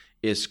fighter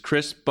is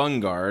Chris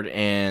Bungard,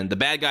 and the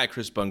bad guy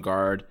Chris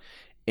Bungard,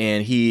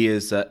 and he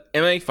is an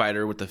MMA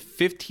fighter with a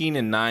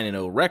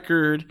 15-9-0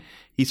 record.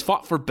 He's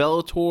fought for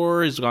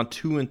Bellator. He's gone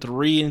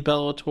 2-3 in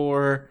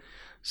Bellator.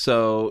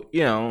 So, he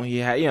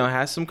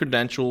has some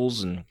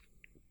credentials, and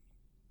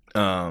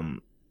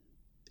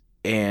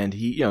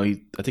he, I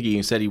think he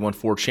even said he won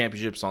 4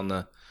 championships on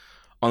the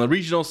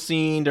regional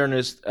scene during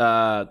his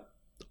MMA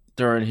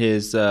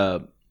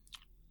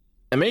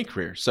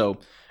career. So,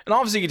 and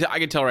obviously I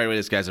could tell right away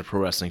this guy's a pro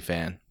wrestling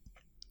fan,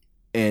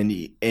 and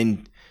you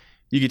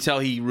could tell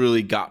he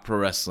really got pro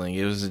wrestling.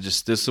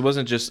 This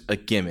wasn't just a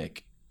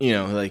gimmick,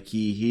 like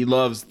he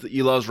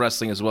loves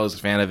wrestling as well as a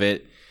fan of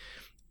it,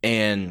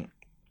 and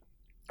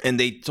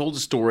they told the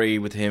story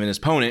with him and his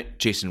opponent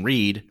Jason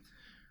Reed,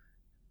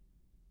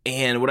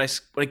 and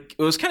it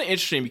was kind of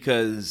interesting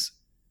because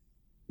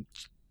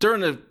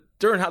during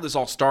how this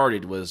all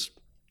started was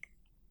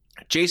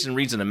Jason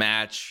Reed's in a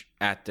match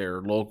at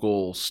their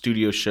local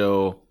studio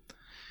show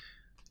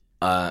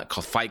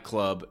called Fight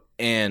Club,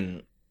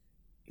 and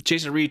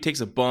Jason Reed takes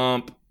a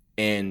bump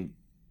and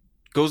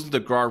goes into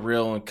the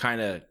guardrail and kind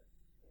of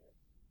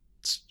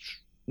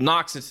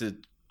knocks into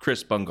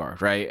Chris Bungard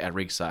right at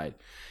ringside.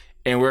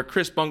 And where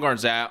Chris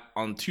Bungard's at,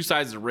 on 2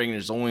 sides of the ring,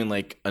 there's only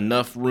like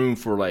enough room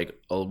for like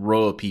a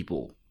row of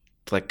people,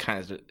 to like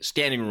kind of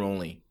standing room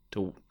only,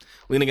 to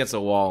lean against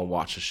the wall and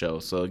watch the show.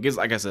 So it gives,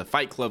 like I said, a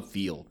Fight Club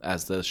feel,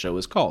 as the show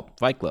is called,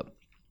 Fight Club.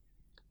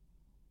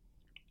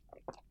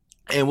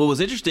 And what was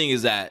interesting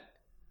is that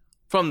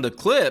from the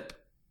clip,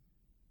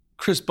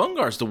 Chris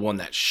Bungard's the one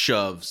that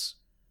shoves.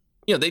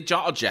 They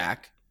jaw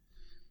jack,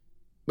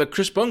 but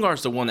Chris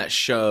Bungard's the one that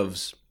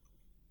shoves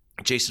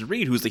Jason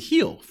Reed, who's the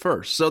heel,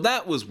 first. So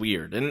that was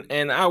weird,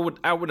 and I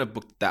wouldn't have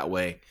booked it that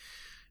way.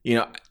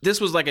 This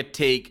was like a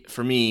take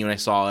for me when I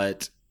saw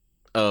it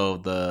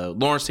of the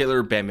Lawrence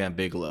Taylor Bam Bam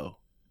Bigelow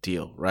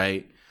deal,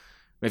 right?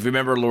 If you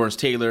remember Lawrence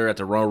Taylor at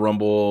the Royal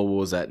Rumble, what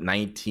was that,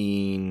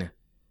 95,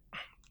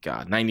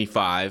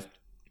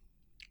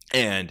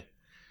 and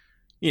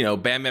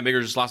Bam Bam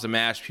Bigelow just lost a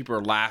match. People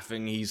are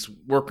laughing. He's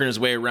working his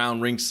way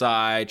around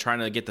ringside, trying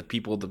to get the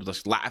people to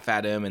just laugh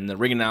at him. And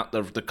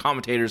the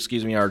commentators,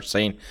 are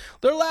saying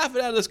they're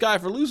laughing at this guy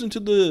for losing to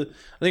I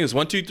think it was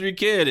 1-2-3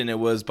 Kid, and it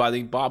was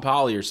by Bob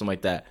Holly or something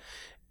like that.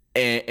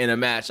 And in a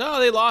match,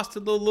 they lost to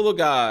the little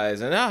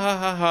guys, and ha ha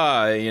ha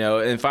ha,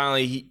 And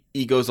finally,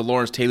 he goes to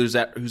Lawrence Taylor,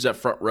 who's at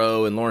front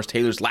row, and Lawrence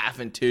Taylor's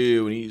laughing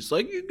too, and he's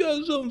like, "You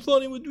guys something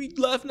funny with me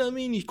laughing at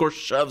me?" And he of course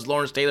shoves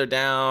Lawrence Taylor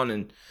down,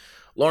 and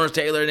Lawrence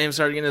Taylor and him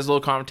started getting this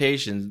little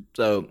confrontation.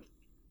 So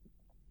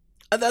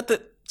I thought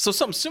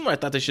something similar I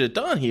thought they should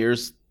have done here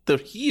is the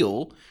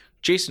heel,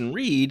 Jason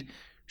Reed,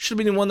 should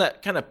have been the one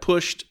that kind of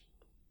pushed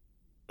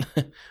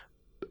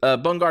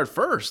Bungard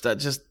first.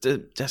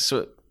 That's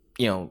what,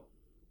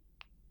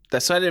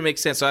 that didn't make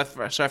sense. So at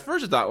first I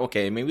thought,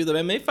 okay, maybe the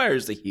MMA fighter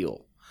is the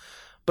heel.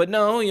 But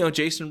no,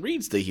 Jason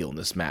Reed's the heel in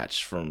this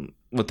match from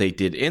what they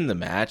did in the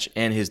match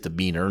and his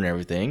demeanor and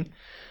everything.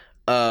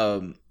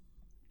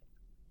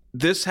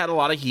 This had a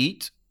lot of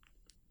heat.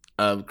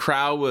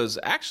 Crowd was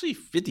actually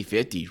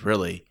 50-50,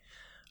 really.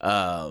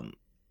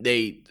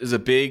 There's a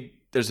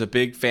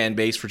big fan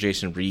base for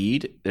Jason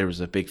Reed. There was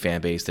a big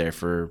fan base there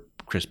for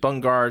Chris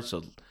Bungard. So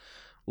a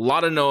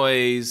lot of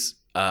noise.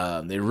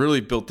 They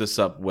really built this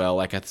up well.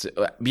 Like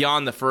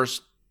beyond the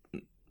first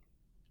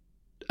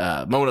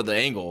moment of the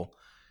angle,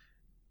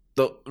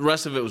 the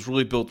rest of it was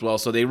really built well.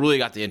 So they really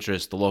got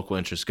the local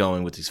interest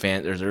going with these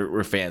fans. There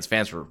were fans.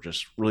 Fans were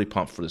just really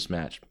pumped for this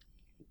match.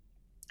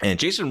 And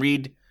Jason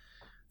Reed,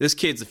 this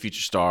kid's a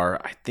future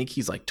star. I think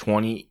he's like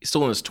 20,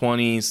 still in his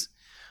 20s.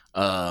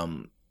 I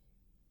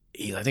think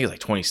he's like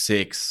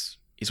 26.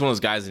 He's one of those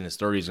guys in his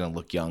 30s going to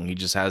look young. He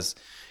just has,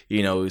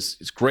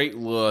 his great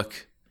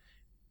look,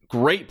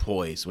 great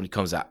poise when he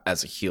comes out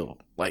as a heel.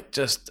 Like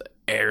just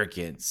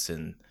arrogance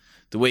and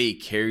the way he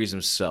carries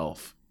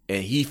himself.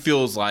 And he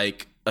feels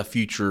like a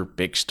future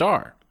big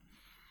star.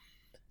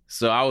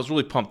 So I was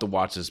really pumped to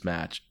watch this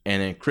match.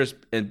 And then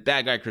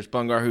that guy Chris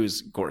Bungard,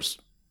 who's of course,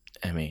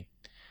 15-9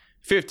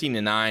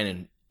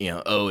 and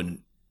 0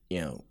 and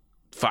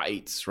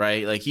fights,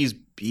 right? Like he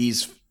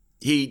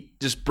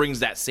just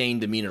brings that same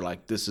demeanor,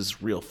 like this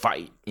is real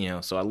fight,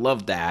 So I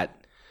love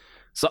that.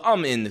 So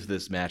I'm into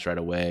this match right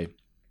away.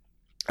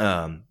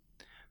 The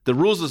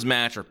rules of this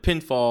match are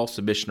pinfall,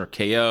 submission, or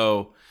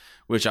KO,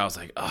 which I was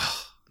like,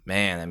 oh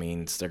man, that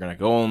means they're gonna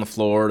go on the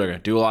floor, they're gonna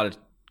do a lot of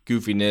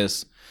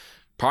goofiness,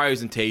 probably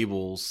using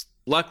tables.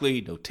 Luckily,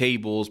 no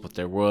tables, but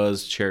there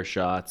was chair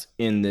shots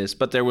in this.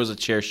 But there was a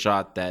chair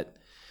shot that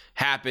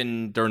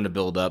happened during the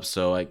build-up,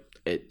 so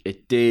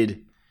it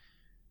did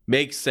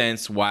make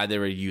sense why they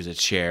would use a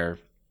chair.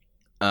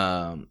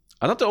 I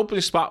thought the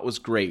opening spot was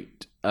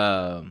great.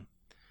 Bungard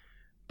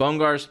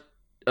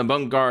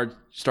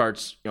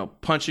starts,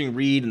 punching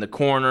Reed in the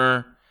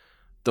corner.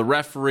 The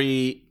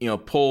referee,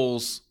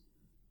 pulls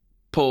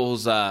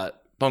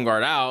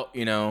Bungard out,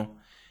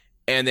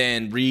 and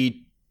then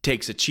Reed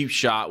takes a cheap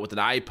shot with an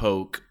eye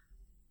poke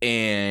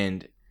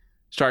and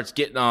starts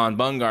getting on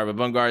Bungard, but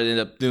Bungard ended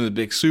up doing the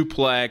big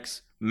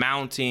suplex,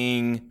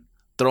 mounting,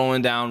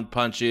 throwing down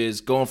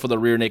punches, going for the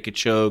rear naked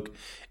choke,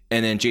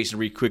 and then Jason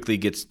Reed quickly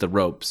gets the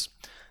ropes.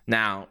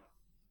 Now,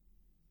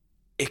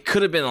 it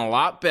could have been a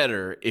lot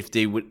better if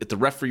the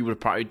referee would have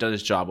probably done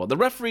his job well. The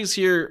referees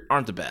here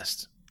aren't the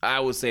best. I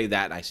would say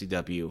that in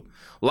ICW.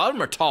 A lot of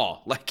them are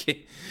tall,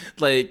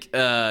 like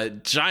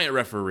giant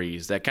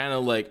referees that kind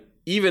of like,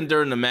 even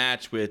during the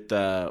match with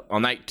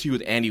on night 2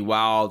 with Andy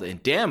Wild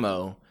and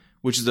Damo,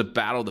 which is a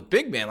battle of the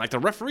big man, like the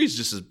referee's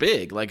just as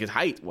big, like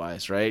height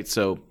wise, right?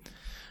 So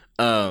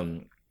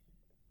the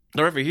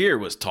referee here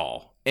was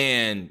tall,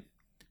 and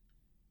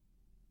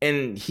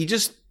he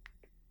just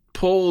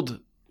pulled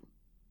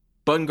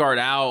Bungard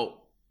out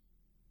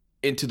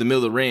into the middle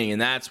of the ring,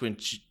 and that's when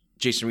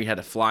Jason Reed had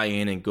to fly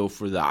in and go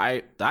for the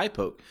eye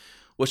poke.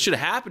 What should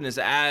have happened is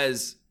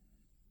as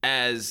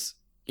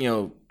you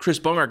know, Chris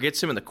Bungard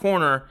gets him in the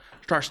corner,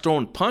 starts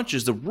throwing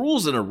punches. The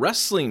rules in a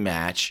wrestling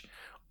match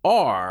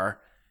are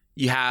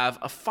you have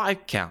a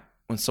 5 count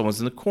when someone's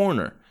in the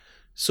corner.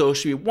 So it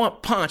should be 1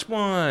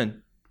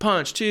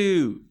 punch,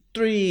 2,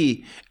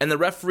 3, and the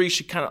referee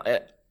should kind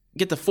of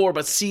get the 4,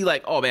 but see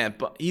like, oh man,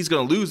 he's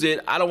going to lose it.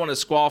 I don't want to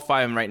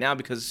disqualify him right now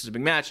because this is a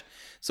big match.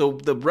 So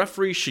the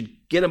referee should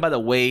get him by the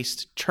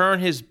waist, turn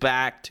his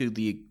back to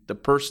the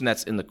person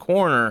that's in the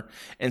corner,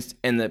 and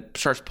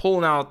starts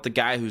pulling out the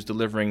guy who's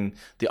delivering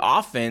the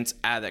offense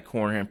out of that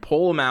corner and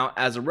pull him out.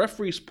 As the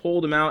referee's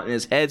pulled him out and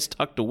his head's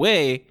tucked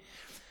away,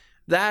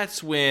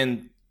 that's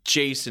when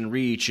Jason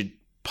Reed should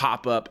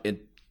pop up and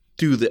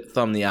do the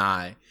thumb in the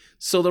eye.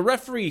 So the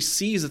referee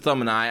sees the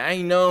thumb in the eye.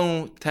 I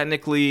know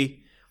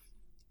technically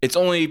it's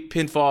only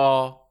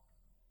pinfall,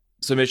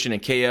 submission,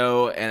 and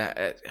KO,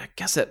 and I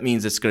guess that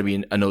means it's going to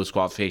be a no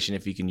disqualification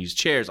if you can use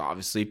chairs,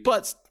 obviously.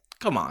 But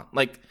come on,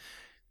 like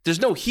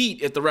there's no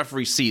heat if the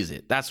referee sees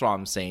it. That's what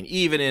I'm saying.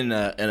 Even in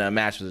a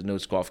match with a no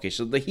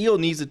disqualification, so the heel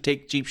needs to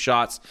take cheap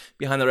shots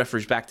behind the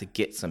referee's back to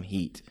get some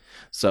heat.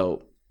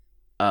 So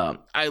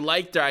I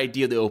like their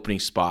idea of the opening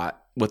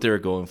spot, what they were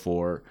going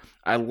for.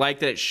 I like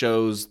that it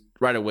shows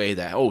right away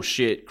that, oh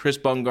shit, Chris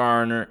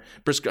Bumgarner.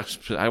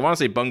 I want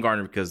to say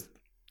Bumgarner because,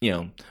 you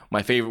know,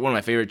 one of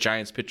my favorite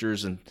Giants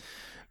pitchers in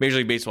Major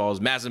League Baseball is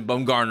Madison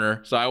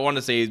Bumgarner. So I want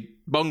to say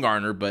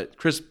Bumgarner, but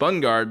Chris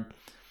Bungard,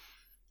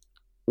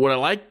 what I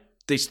like,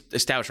 they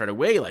established right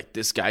away, like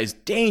this guy's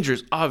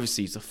dangerous.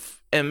 Obviously, he's a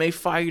MMA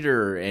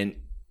fighter, and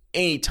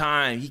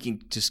anytime he can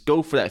just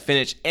go for that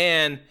finish.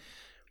 And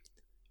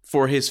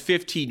for his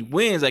 15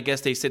 wins, I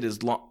guess they said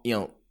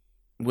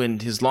when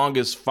his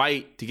longest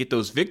fight to get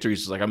those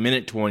victories was like a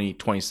minute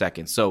 20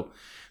 seconds. So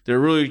they're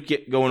really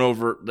going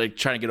over, like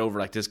trying to get over,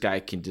 like this guy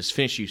can just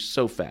finish you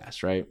so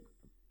fast, right?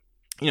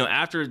 You know,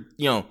 after,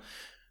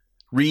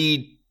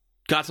 Reed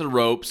got to the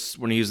ropes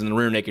when he was in the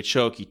rear naked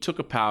choke, he took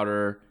a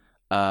powder,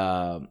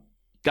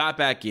 got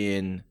back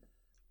in.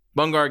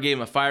 Bungard gave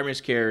him a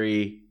fireman's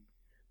carry,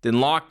 then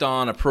locked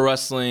on a pro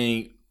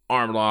wrestling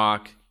arm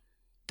lock,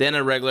 then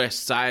a regular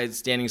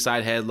standing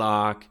side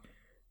headlock.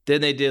 Then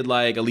they did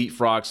like a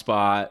leapfrog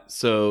spot.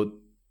 So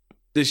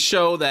this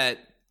show that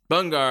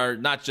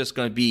Bungard not just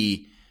going to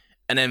be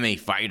an MMA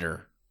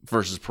fighter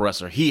versus pro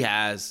wrestler. He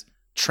has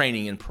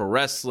training in pro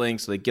wrestling,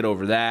 so they get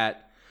over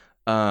that.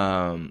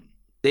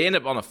 They end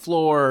up on the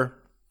floor,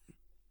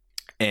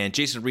 and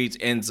Jason Reed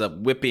ends up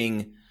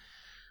whipping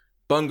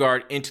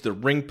Bungard into the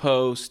ring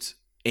post.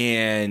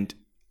 And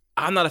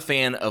I'm not a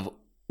fan of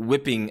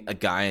whipping a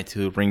guy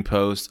into a ring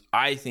post.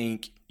 I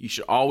think you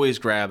should always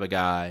grab a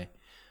guy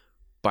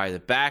by the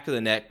back of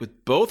the neck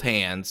with both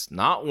hands,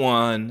 not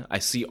one. I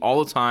see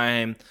all the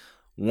time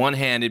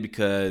one-handed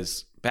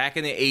because back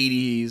in the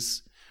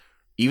 80s,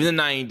 even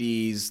the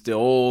 90s, the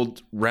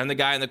old ram the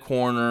guy in the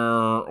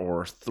corner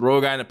or throw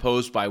a guy in the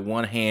post by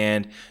one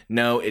hand.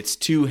 No, it's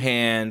two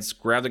hands.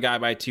 Grab the guy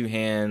by two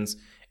hands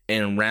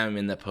and ram him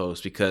in the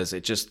post because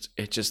it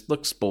just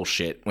looks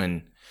bullshit.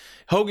 When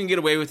Hogan get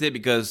away with it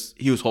because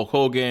he was Hulk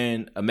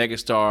Hogan, a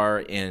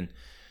megastar, and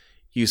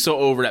he was so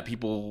over that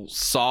people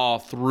saw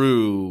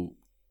through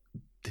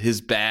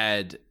his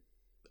bad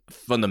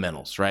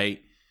fundamentals,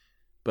 right?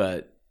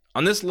 But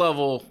on this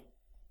level,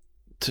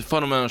 the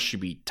fundamentals should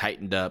be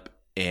tightened up.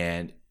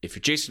 And if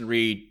you're Jason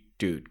Reed,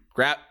 dude,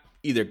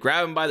 either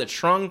grab him by the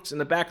trunks in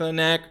the back of the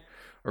neck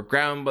or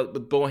grab him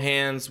with both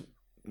hands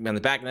on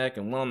the back of the neck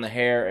and one on the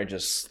hair and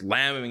just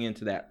slam him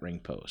into that ring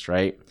post,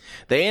 right?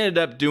 They ended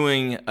up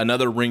doing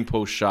another ring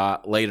post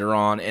shot later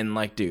on, and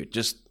like, dude,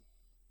 just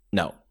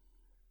no.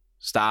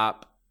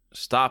 Stop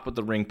with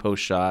the ring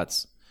post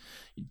shots.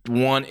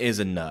 One is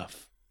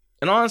enough.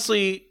 And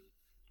honestly,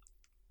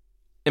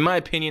 in my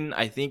opinion,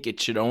 I think it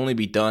should only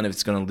be done if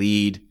it's going to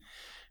lead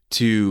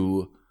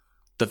to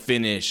the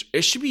finish.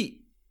 It should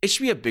be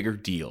a bigger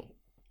deal.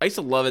 I used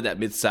to love it that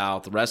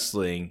Mid-South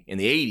Wrestling in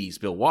the 80s,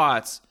 Bill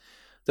Watts,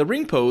 the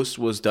ring post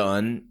was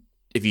done.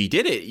 If you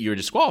did it, you're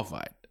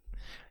disqualified.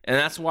 And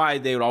that's why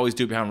they would always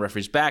do it behind the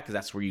referee's back, because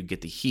that's where you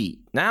get the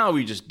heat. Now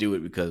we just do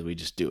it because we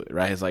just do it,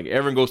 right? It's like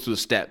everyone goes through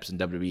the steps in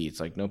WWE. It's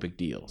like no big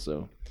deal.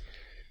 So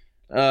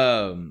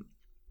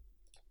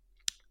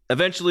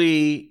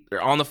Eventually,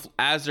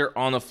 as they're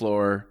on the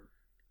floor,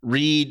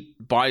 Reed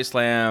body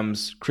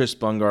slams Chris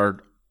Bungard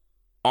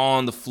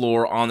on the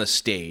floor on the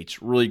stage.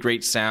 Really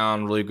great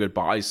sound, really good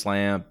body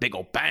slam, big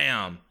ol'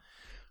 bam.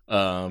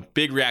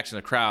 Big reaction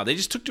to the crowd. They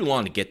just took too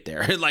long to get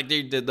there. Like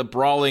the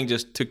brawling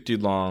just took too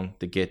long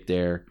to get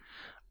there.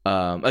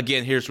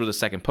 Again, here's where the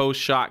second post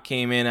shot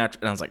came in after,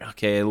 and I was like,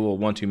 okay, a little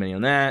one too many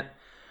on that.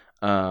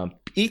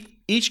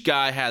 Each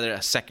guy had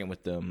a second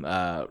with them.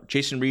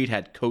 Jason Reed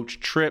had Coach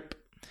Tripp,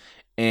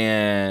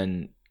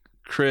 and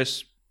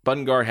Chris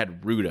Bungard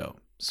had Rudo.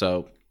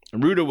 So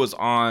Rudo was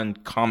on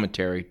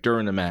commentary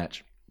during the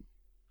match.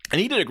 And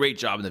he did a great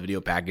job in the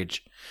video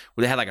package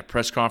where they had like a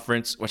press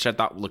conference, which I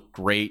thought looked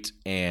great.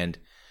 And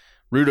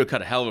Rudo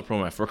cut a hell of a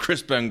promo for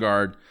Chris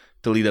Bungard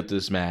to lead up to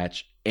this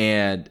match.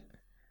 And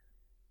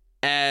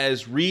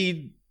as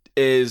Reed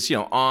is,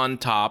 on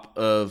top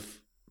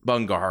of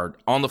Bungard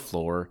on the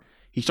floor,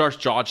 he starts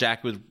jaw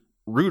jacking with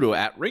Rudo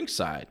at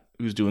ringside,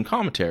 who's doing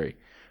commentary.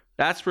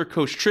 That's where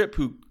Coach Tripp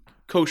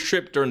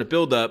during the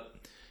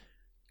build-up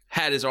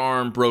had his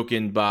arm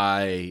broken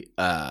by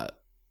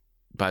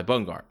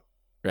Bungard,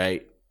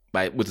 right?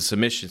 With the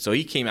submission. So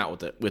he came out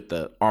with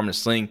the arm in a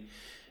sling.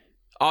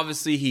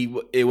 Obviously,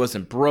 it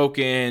wasn't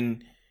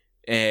broken,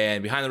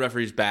 and behind the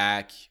referee's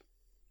back,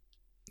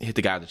 hit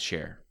the guy with the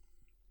chair.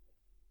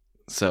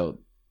 So,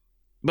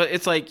 but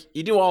it's like,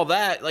 you do all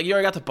that, like, you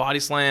already got the body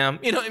slam,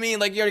 you know what I mean?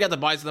 Like, you already got the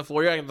bodies on the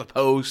floor, you already got the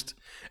post,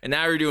 and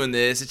now you're doing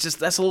this. It's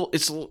just,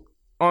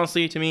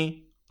 honestly, to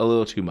me, a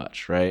little too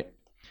much, right?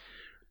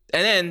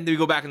 And then we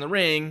go back in the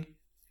ring,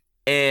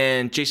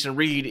 and Jason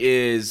Reed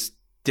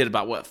did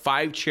about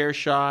 5 chair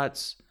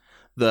shots.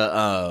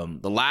 The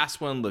last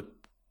one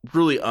looked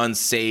really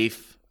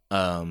unsafe.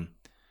 I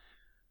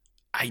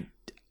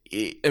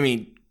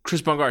mean,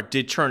 Chris Bungard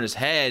did turn his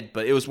head,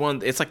 but it was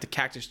it's like the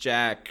Cactus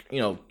Jack,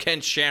 Ken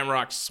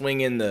Shamrock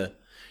swinging the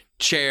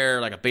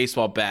chair like a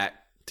baseball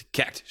bat to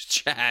Cactus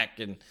Jack,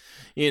 and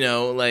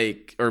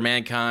or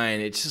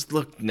Mankind. It just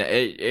looked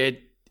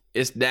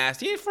it's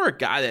nasty. And for a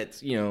guy that's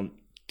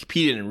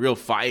competed in real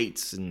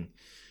fights and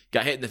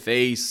got hit in the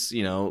face,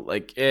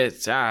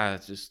 it's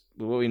just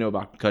what we know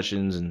about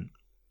concussions and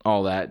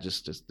all that.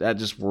 That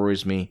just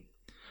worries me.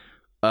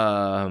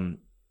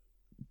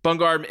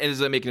 Bungard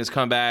ends up making his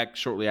comeback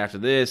shortly after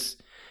this.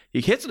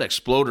 He hits an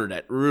exploder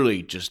that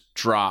really just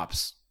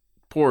drops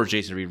poor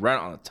Jason Reed right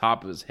on the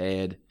top of his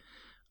head.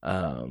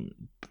 I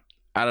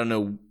don't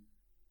know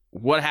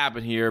what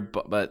happened here,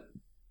 but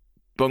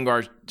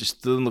Bungard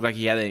just doesn't look like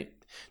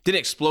didn't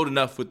explode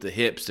enough with the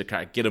hips to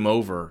kind of get him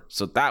over.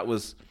 So that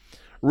was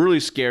really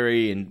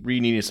scary, and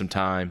Reed needed some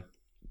time.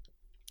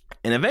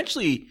 And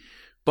eventually,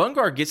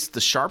 Bungard gets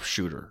the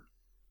sharpshooter,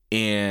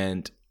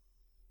 and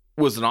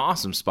was an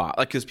awesome spot.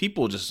 Like, because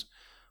people just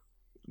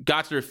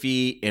got to their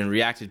feet and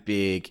reacted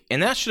big,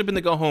 and that should have been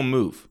the go-home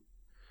move.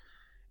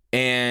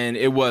 And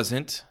it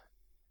wasn't.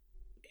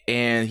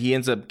 And he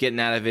ends up getting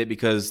out of it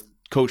because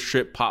Coach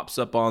Tripp pops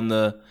up on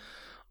the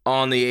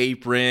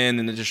apron,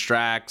 and it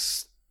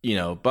distracts,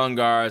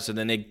 Bungard. So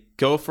then they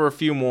go for a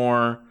few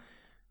more.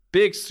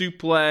 Big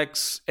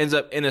suplex, ends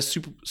up in a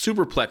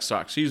superplex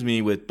talk,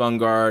 with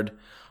Bungard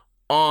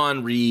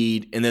on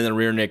Reed, and then the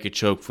rear naked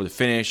choke for the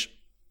finish.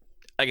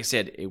 Like I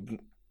said,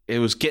 it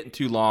was getting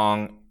too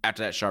long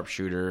after that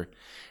sharpshooter,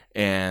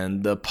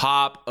 and the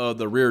pop of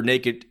the rear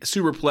naked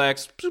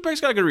superplex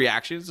got a good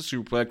reaction. It's a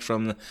superplex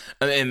from the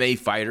MMA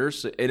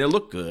fighters, and it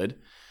looked good.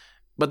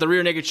 But the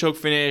rear naked choke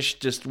finish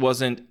just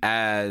didn't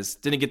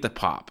get the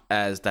pop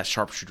as that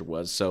sharpshooter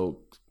was.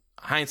 So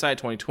hindsight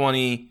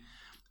 2020,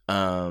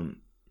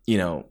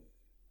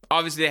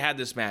 obviously they had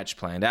this match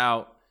planned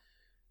out,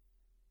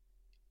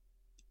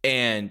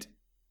 and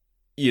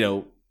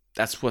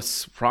that's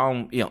what's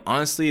wrong.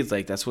 Honestly, it's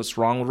like that's what's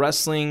wrong with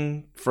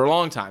wrestling for a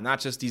long time. Not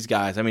just these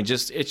guys. I mean,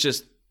 it's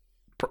just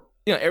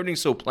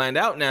everything's so planned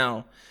out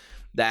now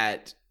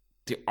that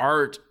the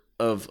art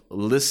of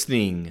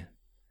listening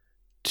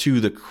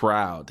to the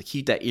crowd, to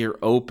keep that ear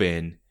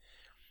open,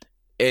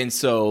 and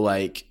so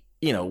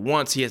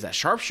once he has that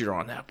sharpshooter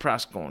on, that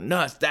press going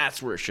nuts.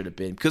 That's where it should have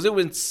been, because it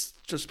was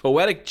just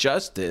poetic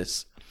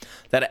justice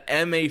that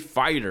an MMA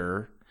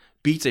fighter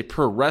beats a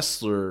pro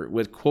wrestler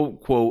with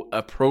quote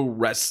a pro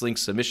wrestling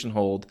submission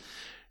hold,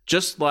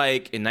 just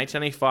like in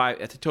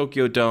 1995 at the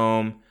Tokyo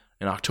Dome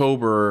in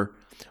October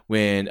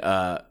when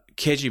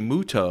Keiji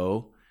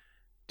Muto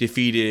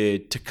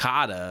defeated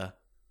Takada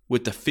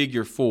with the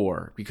figure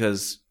 4,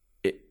 because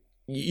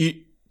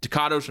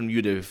Takada's from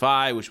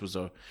UWFI, which was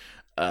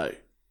a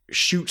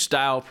shoot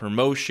style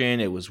promotion.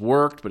 It was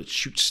worked, but it's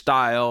shoot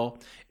style.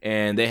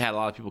 And they had a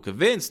lot of people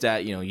convinced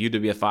that,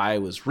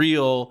 UWFI was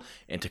real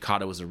and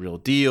Takada was a real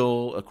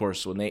deal. Of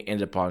course, when they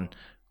ended up on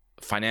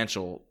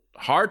financial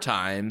hard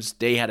times,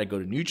 they had to go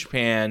to New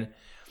Japan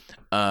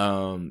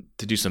to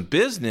do some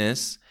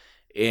business.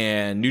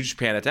 And New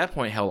Japan at that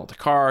point held out the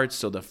cards.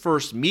 So the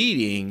first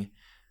meeting,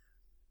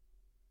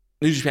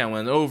 New Japan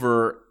went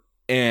over.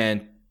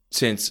 And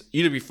since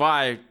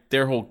UWFI,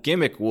 their whole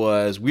gimmick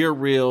was, we're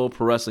real,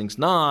 pro wrestling's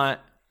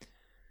not,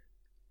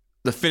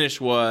 the finish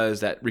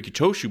was that Riki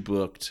Choshu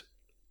booked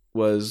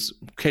was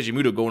Keiji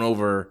Muto going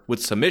over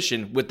with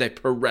submission with that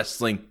pro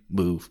wrestling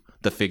move,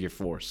 the figure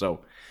four.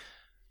 So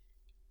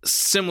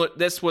similar.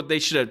 That's what they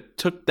should have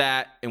took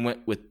that and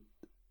went with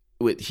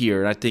here.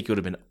 And I think it would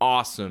have been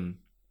awesome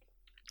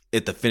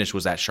if the finish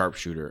was that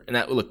sharpshooter, and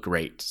that would look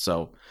great.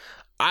 So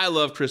I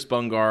love Chris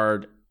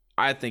Bungard.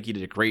 I think he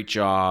did a great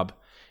job,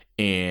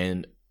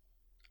 and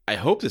I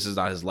hope this is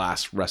not his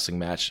last wrestling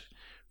match.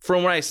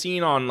 From what I've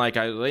seen on, like,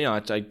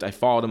 I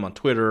followed him on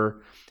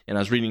Twitter, and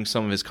I was reading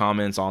some of his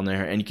comments on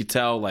there, and you could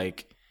tell,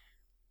 like,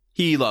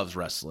 he loves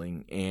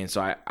wrestling, and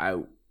so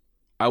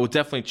I would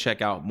definitely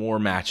check out more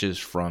matches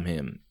from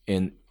him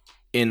in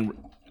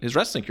his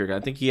wrestling career. I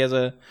think he has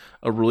a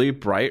really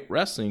bright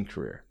wrestling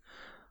career.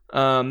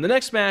 The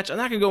next match, I'm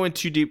not going to go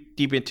into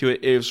deep into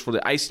it, is for the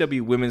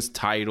ICW Women's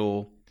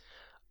Title.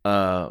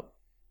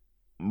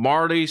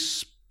 Marty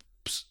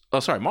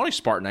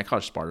Spartan. I call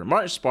her Spartan.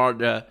 Marty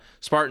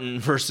Spartan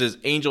versus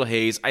Angel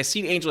Hayes. I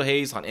seen Angel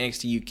Hayes on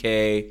NXT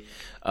UK.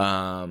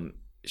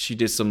 She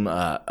did some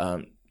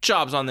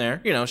jobs on there.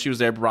 You know, she was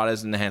there, brought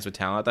as an enhancement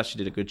talent. I thought she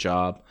did a good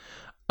job.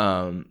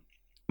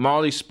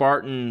 Marty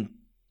Spartan,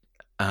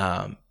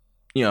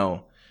 you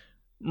know,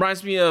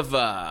 reminds me of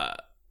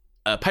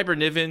Piper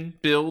Niven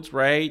build,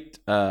 right?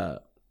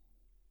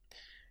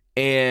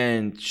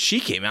 And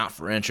she came out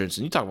for entrance,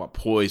 and you talk about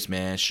poise,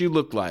 man. She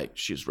looked like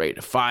she was ready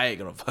to fight,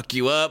 gonna fuck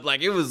you up.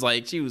 Like, it was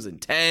like she was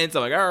intense.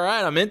 I'm like, all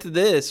right, I'm into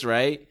this,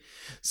 right?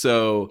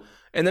 So,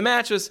 and the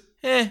match was,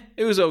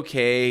 it was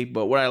okay.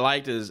 But what I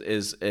liked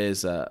is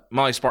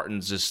Molly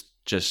Spartan's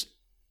just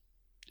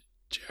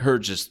her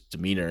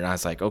demeanor, and I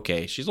was like,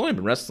 okay, she's only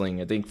been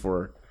wrestling, I think,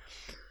 for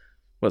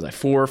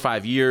 4 or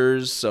 5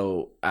 years.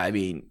 So, I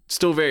mean,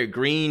 still very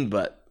green,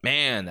 but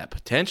man, that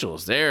potential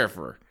is there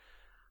for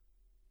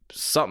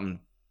something,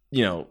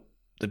 you know,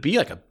 to be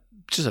like a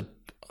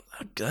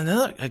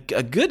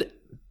good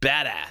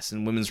badass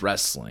in women's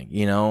wrestling,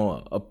 you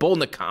know, a Bull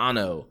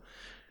Nakano.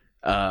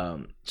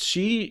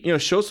 She, you know,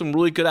 showed some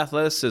really good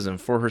athleticism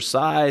for her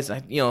size.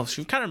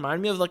 She kind of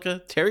reminded me of like a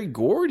Terry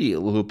Gordy a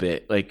little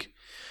bit. Like,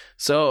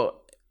 so,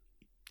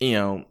 you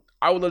know,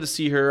 I would love to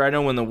see her. I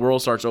know when the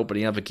world starts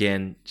opening up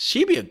again,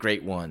 she'd be a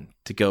great one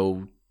to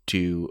go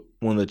to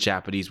one of the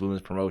Japanese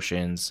women's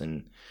promotions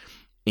and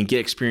get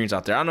experience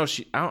out there. I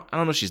don't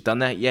know if she's done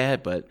that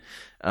yet, but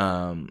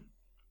I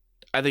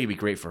think it'd be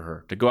great for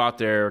her to go out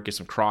there, get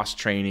some cross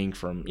training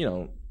from, you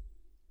know,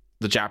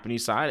 the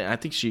Japanese side. And I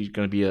think she's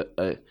going to be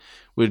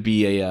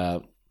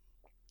a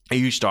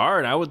huge star,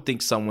 and I would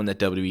think someone that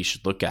WWE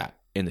should look at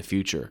in the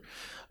future.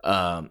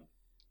 I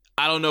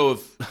don't know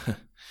if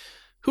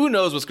who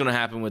knows what's going to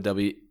happen with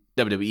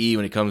WWE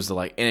when it comes to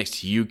like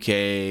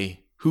NXT UK.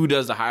 Who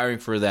does the hiring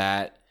for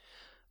that?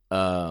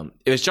 If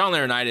it's John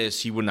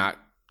Laurinaitis, he would not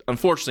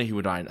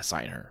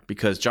assign her,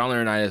 because John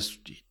Laurinaitis,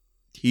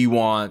 he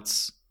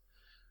wants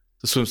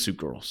the swimsuit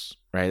girls,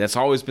 right? That's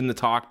always been the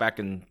talk back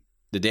in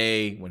the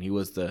day when he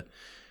was the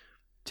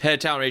head of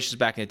talent relations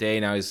back in the day.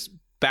 Now he's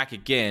back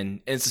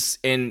again,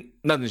 and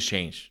nothing's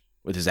changed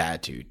with his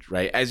attitude,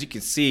 right? As you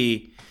can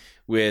see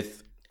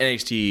with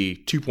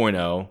NXT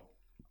 2.0,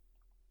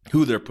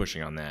 who they're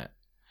pushing on that.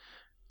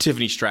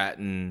 Tiffany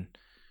Stratton,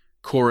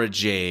 Cora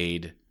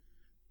Jade,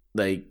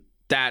 like,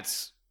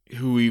 that's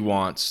who he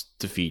wants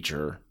to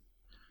feature.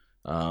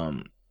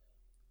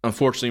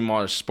 Unfortunately,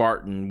 Marty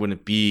Spartan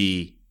wouldn't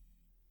be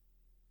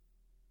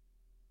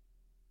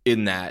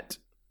in that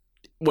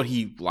what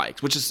he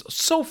likes, which is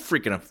so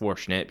freaking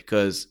unfortunate,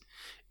 because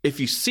if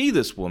you see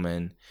this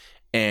woman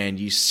and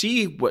you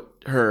see what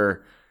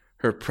her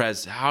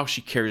how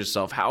she carries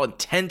herself, how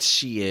intense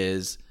she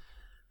is,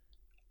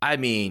 I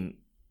mean,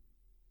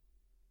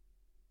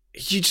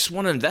 you just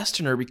want to invest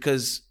in her,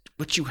 because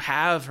what you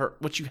have,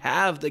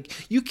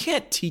 like, you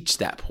can't teach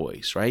that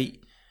poise, right?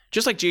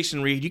 Just like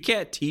Jason Reed, you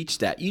can't teach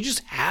that. You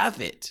just have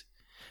it.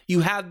 You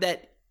have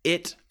that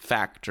it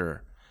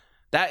factor.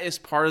 That is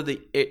part of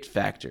the it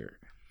factor.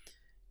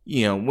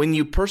 You know, when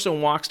you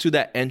person walks through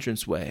that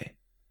entranceway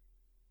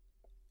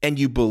and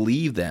you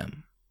believe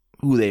them,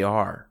 who they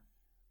are,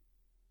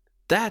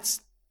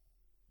 that's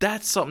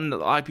something that a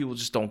lot of people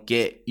just don't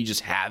get. You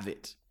just have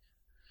it,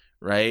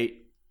 right?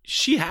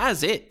 She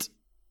has it.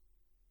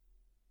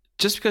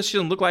 Just because she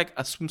doesn't look like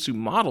a swimsuit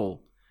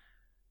model,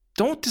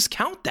 don't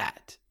discount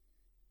that.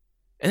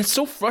 And it's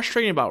so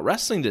frustrating about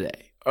wrestling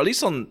today, or at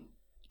least on,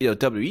 you know,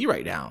 WWE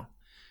right now,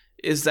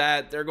 is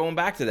that they're going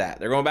back to that.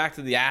 They're going back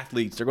to the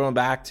athletes. They're going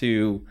back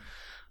to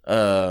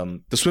the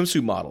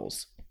swimsuit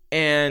models.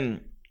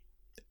 And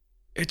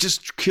it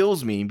just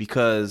kills me,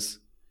 because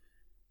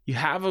you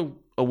have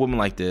a woman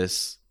like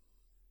this.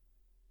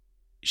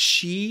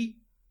 She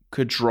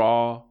could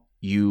draw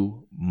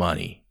you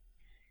money,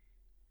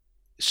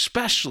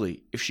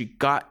 especially if she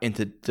got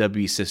into the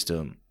WWE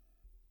system.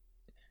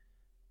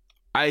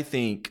 I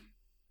think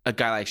a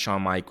guy like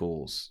Shawn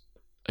Michaels,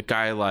 a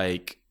guy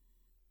like,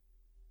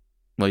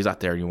 well, he's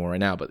not there anymore right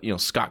now, but, you know,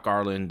 Scott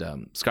Garland,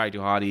 Scotty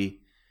Duhati,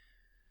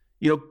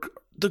 you know,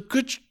 the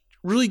good,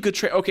 really good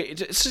trade. Okay,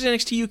 it's just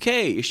NXT UK.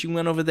 If she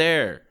went over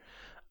there,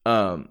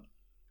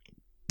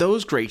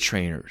 those great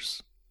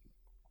trainers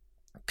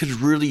could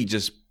really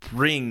just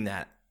bring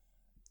that,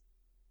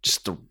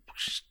 just to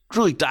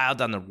really dial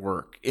down the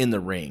work in the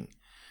ring.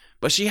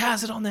 But she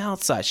has it on the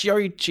outside.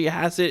 She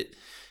has it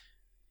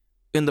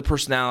in the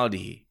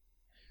personality.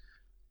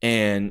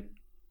 And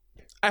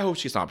I hope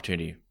she gets an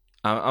opportunity.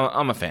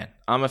 I'm a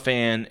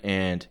fan.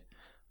 And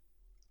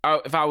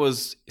if I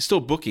was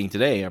still booking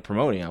today or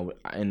promoting,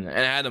 and I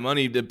had the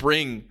money to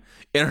bring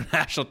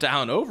international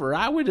talent over,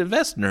 I would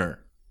invest in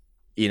her,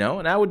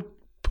 and I would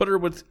put her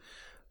with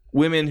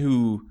women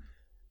who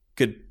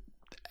could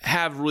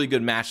have really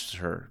good matches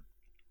with her,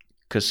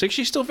 because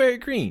she's still very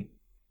green.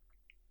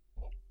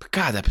 But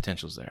God, that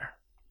potential's there.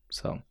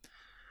 So,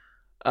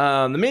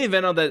 the main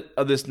event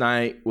of this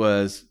night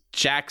was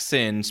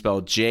Jackson,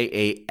 spelled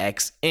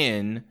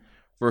Jaxn,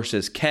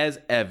 versus Kez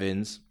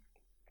Evans.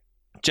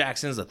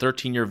 Jackson's a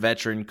 13-year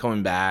veteran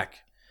coming back.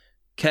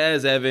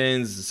 Kez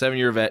Evans, a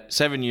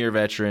 7-year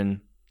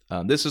veteran.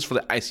 This is for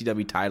the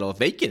ICW title,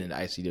 vacant in the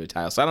ICW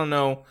title. So I don't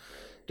know.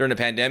 During the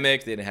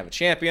pandemic, they didn't have a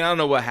champion. I don't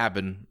know what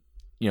happened,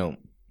 during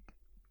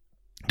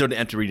the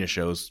empty arena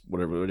shows,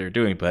 whatever they're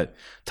doing. But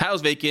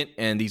title's vacant,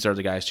 and these are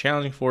the guys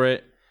challenging for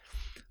it.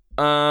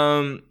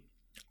 I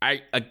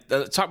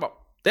talk about,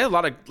 they have a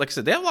lot of, like I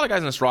said, they have a lot of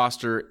guys on this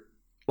roster,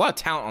 a lot of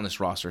talent on this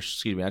roster.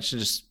 Excuse me, I should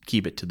just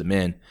keep it to the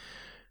men.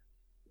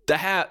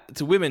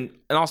 To women,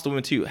 and also the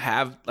women too,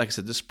 have, like I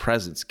said, this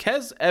presence.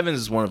 Kez Evans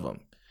is one of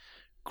them.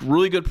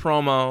 Really good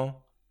promo,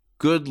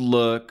 good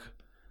look,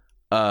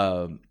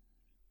 and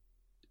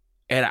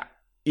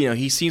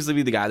he seems to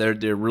be the guy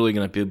they're really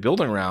going to be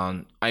building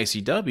around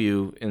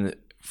ICW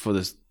for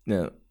this,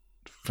 for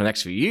the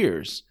next few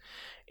years,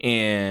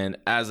 and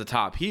as a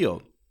top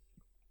heel.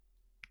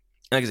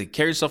 Like I said,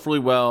 carries himself really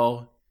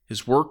well.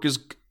 His work is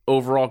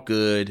overall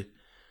good.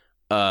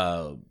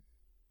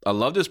 I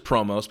loved his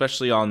promo,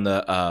 especially on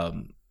the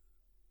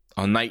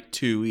on night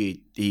 2.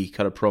 He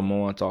cut a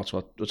promo,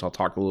 which I'll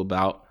talk a little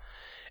about.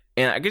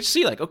 And I could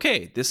see, like,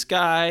 okay, this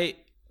guy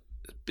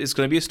is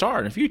going to be a star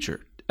in the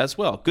future as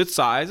well. Good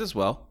size as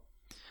well.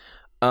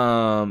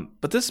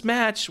 But this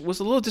match was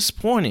a little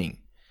disappointing.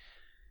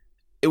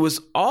 It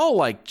was all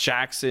like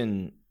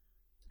Jackson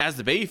as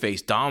the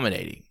babyface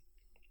dominating.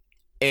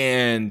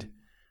 And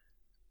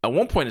at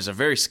one point, there's a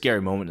very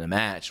scary moment in the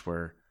match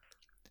where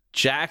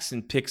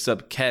Jackson picks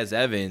up Kez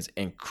Evans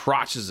and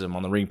crotches him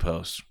on the ring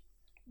post.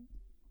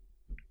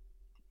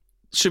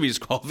 Should be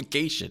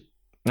disqualification,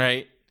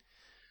 right?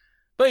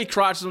 But he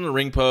crotches him on the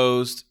ring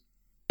post,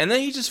 and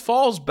then he just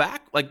falls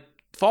back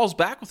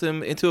with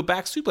him into a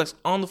back suplex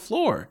on the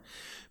floor.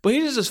 But he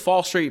doesn't just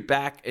fall straight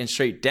back and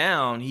straight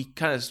down. He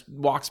kind of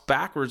walks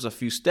backwards a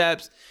few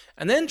steps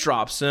and then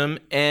drops him,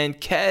 and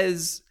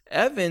Kez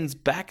Evans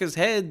back his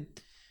head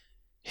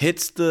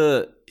hits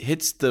the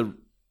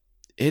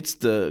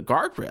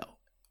guardrail.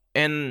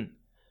 And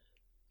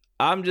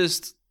I'm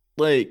just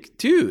like,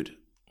 dude,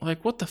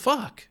 like, what the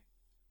fuck?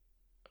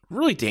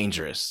 Really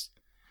dangerous.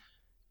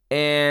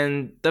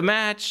 And the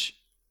match,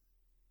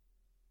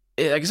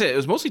 like I said, it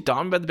was mostly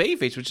dominated by the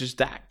babyface, which is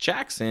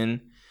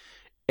Jackson.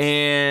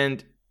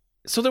 And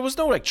so there was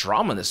no like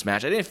drama in this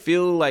match. I didn't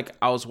feel like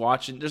I was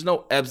watching. There's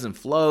no ebbs and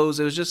flows.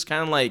 It was just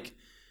kind of like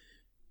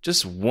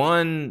just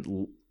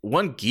one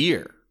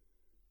gear.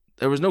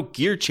 There was no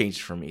gear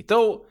change for me.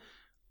 Though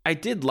I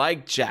did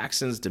like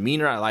Jackson's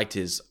demeanor. I liked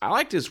his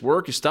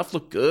work. His stuff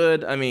looked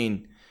good. I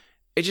mean,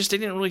 it just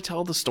didn't really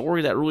tell the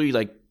story that really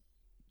like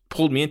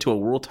pulled me into a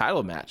world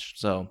title match.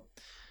 So,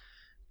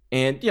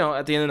 and at the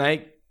end of the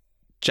night,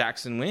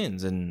 Jackson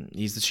wins and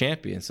he's the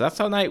champion. So that's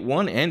how night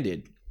 1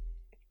 ended.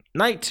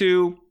 Night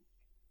 2,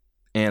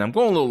 and I'm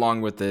going a little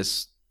long with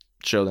this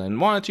show than I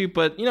wanted to,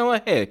 but you know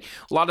what? Hey,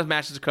 a lot of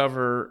matches to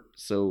cover.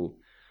 So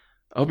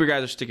I hope you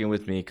guys are sticking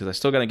with me because I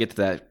still got to get to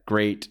that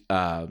great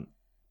Andy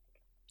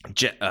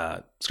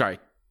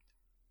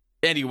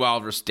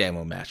Wild versus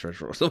Damo match,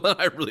 which was the one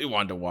I really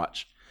wanted to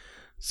watch.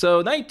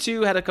 So night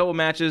 2 had a couple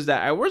matches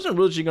that I wasn't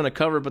really going to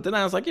cover, but then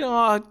I was like,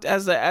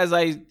 as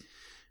I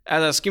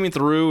was skimming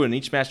through and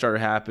each match started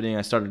happening,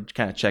 I started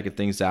kind of checking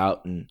things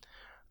out. And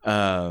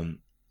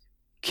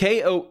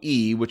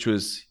KOE, which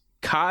was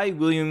Kai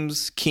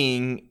Williams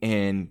King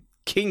and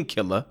King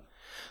Killer,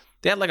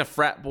 they had like a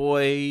frat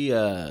boy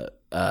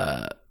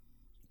kind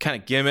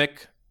of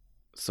gimmick.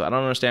 So I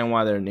don't understand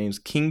why their name's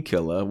King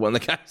Killer. One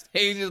of the guys'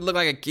 names just look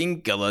like a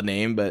King Killer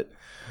name, but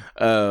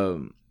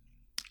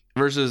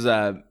versus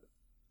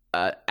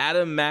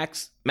Adam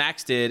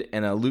Maxted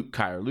and Luke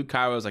Kyra. Luke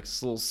Kyra was like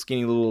this little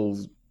skinny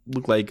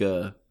looked like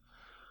a,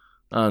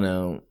 I don't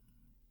know,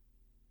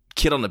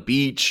 kid on the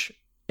beach,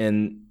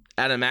 and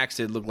Adam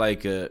Maxted looked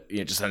like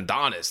just an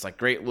Adonis, like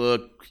great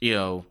look,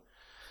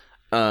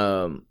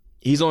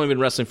 He's only been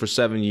wrestling for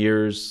 7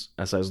 years,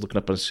 as I was looking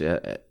up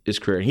his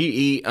career.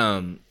 He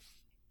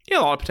had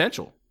a lot of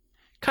potential.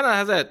 Kind of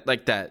has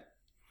that.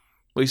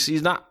 Well,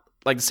 he's not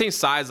like the same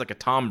size like a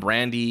Tom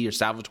Brandi or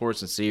Salvatore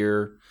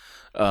Sincere,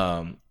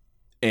 and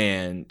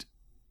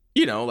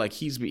like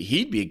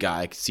he'd be a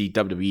guy I could see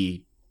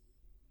WWE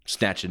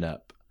snatching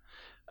up.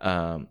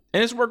 And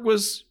his work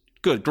was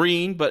good,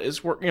 green, but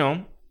his work,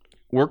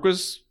 work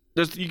was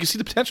you can see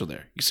the potential there.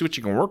 You can see what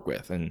you can work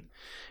with, and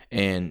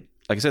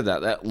like I said,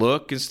 that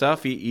look and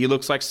stuff. He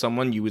looks like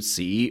someone you would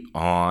see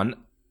on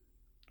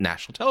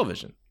national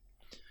television.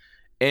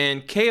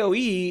 And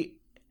KOE,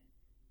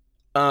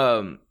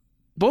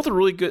 both are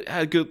really good.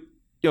 Had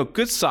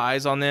good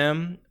size on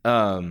them.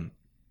 I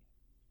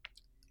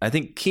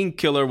think King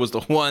Killer was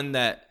the one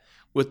that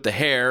with the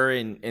hair,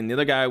 and the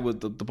other guy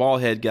with the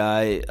bald head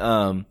guy,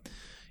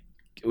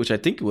 which I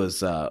think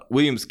was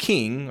Williams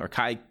King or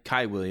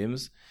Kai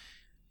Williams.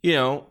 They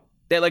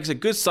had like a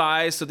good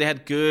size, so they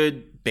had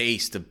good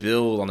base to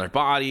build on their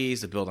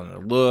bodies, to build on their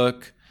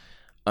look.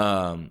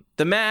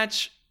 The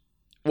match,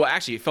 well,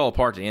 actually, it fell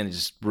apart at the end. It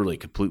just really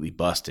completely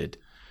busted.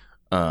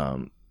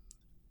 But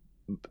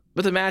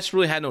the match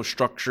really had no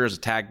structure as a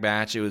tag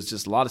match. It was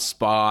just a lot of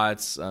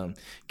spots.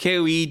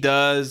 KOE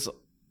does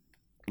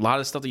a lot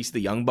of stuff that you see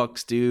the Young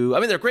Bucks do. I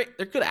mean, they're great.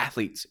 They're good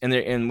athletes,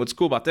 and what's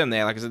cool about them,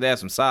 like I said, they have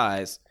some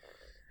size.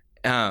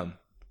 But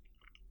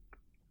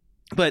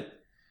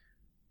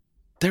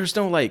there's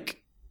no like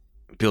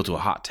build to a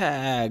hot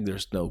tag.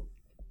 There's no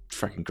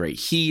freaking great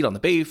heat on the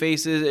baby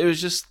faces. It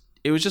was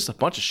just a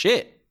bunch of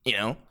shit,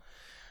 and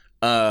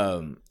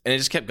it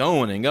just kept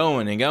going and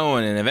going and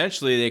going, and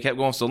eventually they kept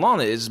going so long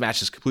that this match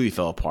just completely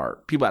fell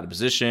apart. People out of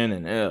position,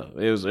 and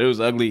it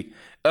was ugly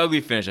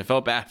finish. I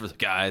felt bad for the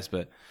guys,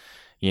 but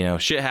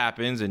shit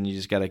happens, and you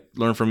just got to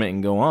learn from it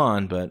and go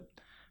on. But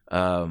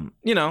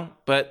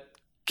but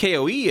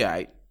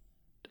KOE,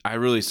 I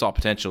really saw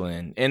potential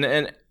in,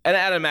 and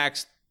Adam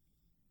maxed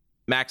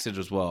it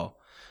as well.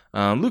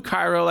 Luke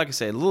Cairo, like I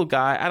said, little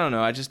guy. I don't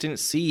know. I just didn't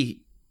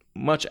see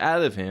much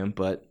out of him,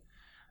 but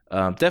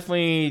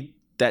definitely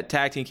that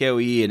tag team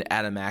KOE and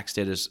Adam maxed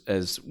it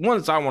as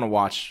ones I want to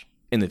watch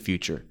in the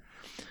future.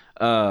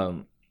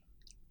 And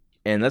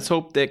let's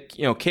hope that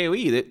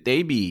KOE that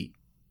they be.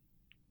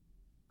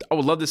 I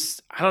would love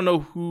this. I don't know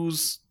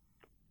who's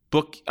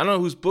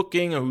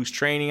booking or who's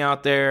training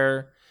out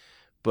there,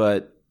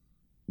 but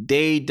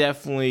they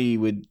definitely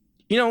would.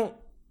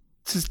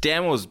 Since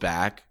Damo's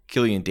back,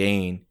 Killian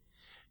Dane,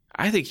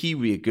 I think he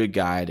would be a good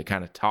guy to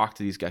kind of talk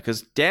to these guys,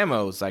 because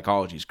Damo's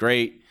psychology is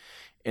great.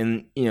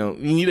 And, you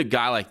need a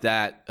guy like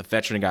that, a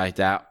veteran guy like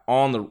that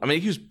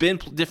he's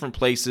been different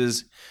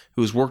places,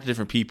 who's worked with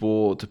different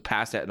people to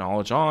pass that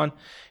knowledge on.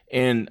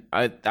 And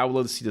I would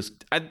love to see this.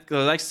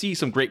 I see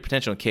some great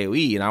potential in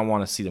KOE, and I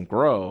want to see them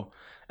grow.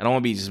 I don't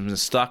want to be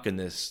just stuck in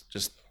this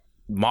just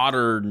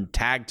modern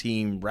tag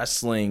team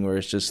wrestling where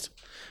it's just a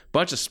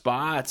bunch of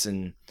spots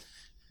and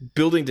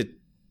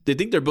they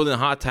think they're building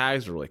hot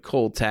tags or like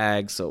cold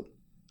tags. So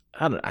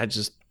I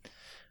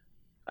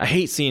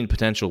hate seeing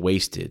potential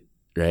wasted.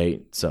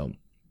 Right. So,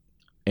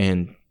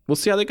 and we'll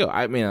see how they go.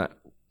 I mean,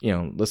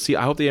 let's see.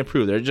 I hope they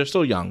improve. They're just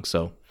still young.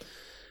 So,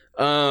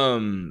 all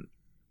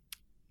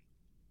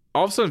of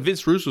a sudden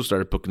Vince Russo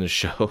started booking the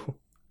show.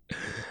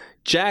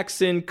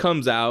 Jackson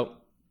comes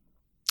out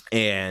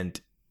and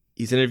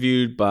he's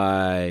interviewed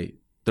by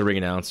the ring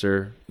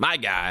announcer, my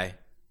guy,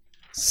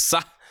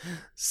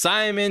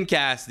 Simon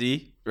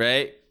Cassidy,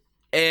 right?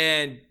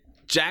 And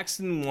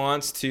Jackson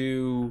wants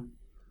to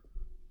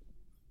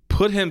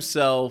put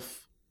himself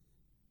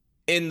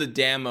in the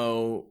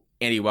Damo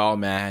Andy Wild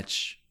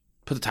match,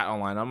 put the title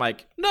on line. I'm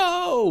like,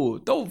 no,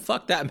 don't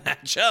fuck that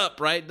match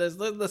up, right?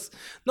 Let's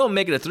don't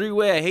make it a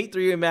three-way. I hate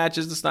three-way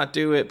matches. Let's not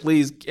do it,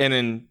 please. And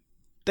then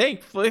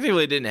thankfully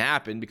it didn't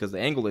happen because the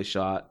angle they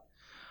shot.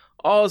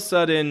 All of a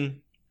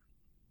sudden,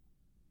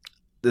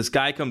 this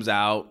guy comes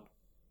out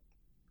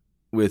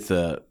with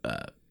a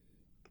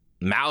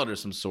mallet or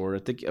some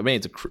sort.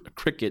 It's a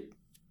cricket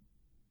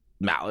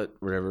mallet,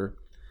 whatever.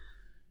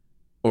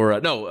 Or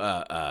oh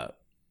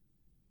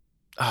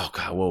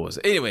god, what was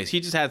it? Anyways, he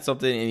just had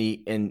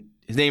something, and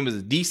his name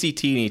was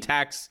DCT, and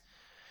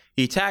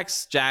he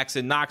attacks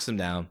Jackson, knocks him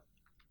down,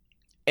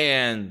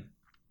 and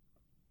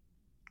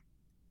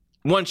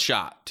one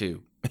shot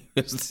too.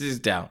 He's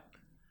down,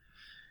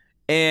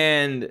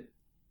 and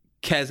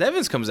Kaz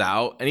Evans comes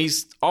out, and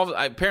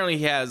apparently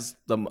he has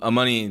a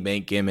Money in the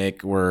Bank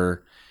gimmick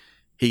where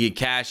he can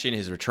cash in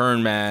his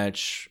return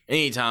match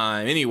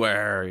anytime,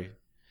 anywhere,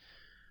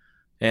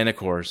 and of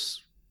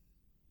course,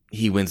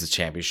 he wins the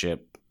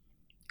championship.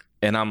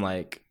 And I'm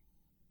like,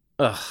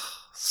 ugh,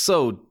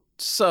 so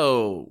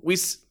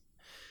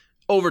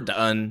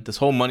overdone, this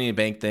whole Money in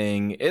the Bank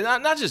thing. And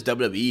not just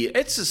WWE,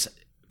 it's just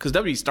because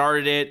WWE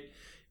started it,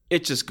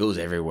 it just goes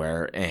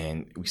everywhere.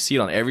 And we see it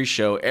on every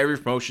show. Every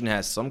promotion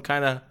has some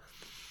kind of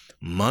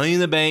Money in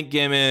the Bank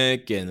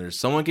gimmick, and there's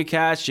someone can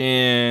cash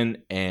in.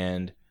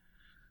 And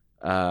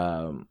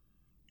I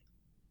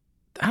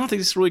don't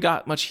think this really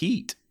got much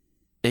heat.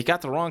 It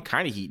got the wrong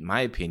kind of heat, in my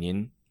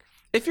opinion.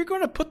 If you're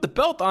going to put the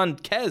belt on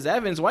Kaz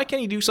Evans, why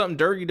can't he do something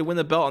dirty to win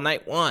the belt on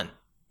night one?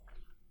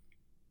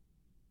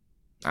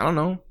 I don't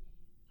know.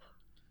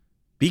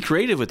 Be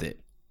creative with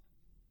it.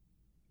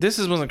 This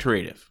wasn't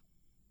creative.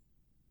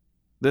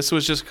 This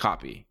was just a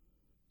copy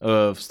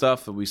of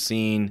stuff that we've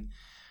seen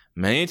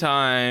many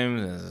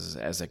times.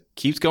 As it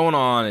keeps going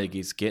on, it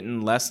keeps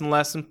getting less and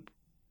less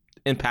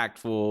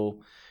impactful.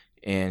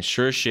 And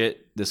sure as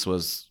shit, this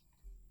was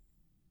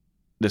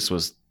this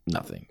was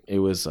nothing. It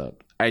was like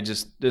I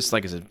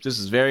said, this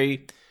is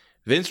very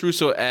Vince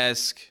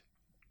Russo-esque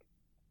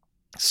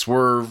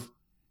swerve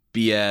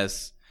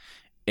BS.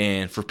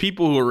 And for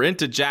people who were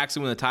into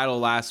Jackson winning the title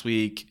last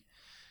night,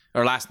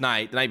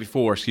 the night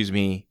before, excuse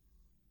me,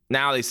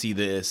 now they see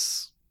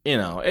this.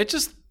 It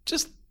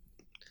just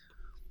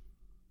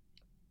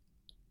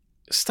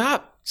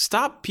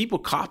stop people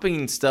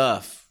copying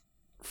stuff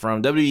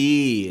from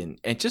WWE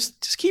and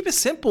just keep it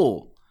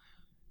simple.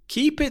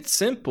 Keep it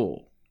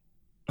simple.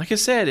 Like I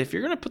said, if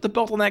you're going to put the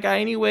belt on that guy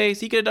anyways,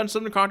 he could have done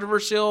something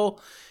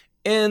controversial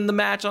in the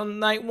match on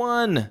night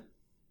one.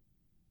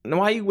 And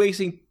why are you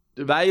wasting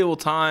valuable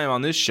time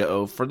on this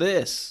show for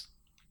this?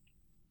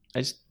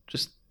 I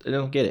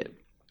don't get it.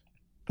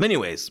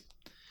 Anyways,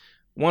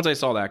 once I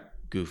saw that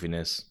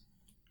goofiness,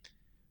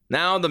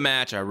 now the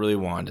match I really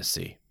wanted to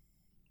see.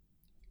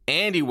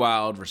 Andy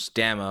Wild versus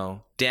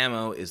Damo.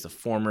 Damo is the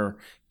former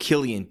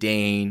Killian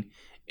Dane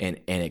in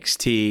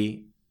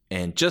NXT.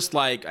 And just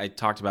like I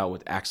talked about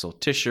with Axel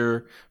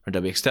Tischer from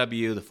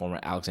WXW, the former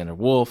Alexander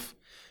Wolf,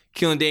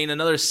 Killian Dane,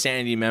 another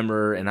Sanity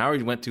member. And I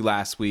already went through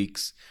last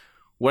week's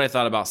what I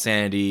thought about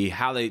Sanity,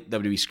 how they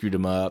WWE screwed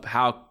him up,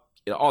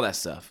 all that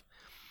stuff.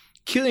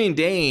 Killian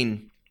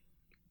Dane,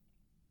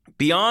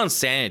 beyond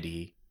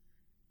Sanity,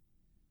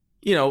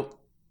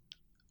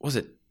 was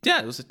it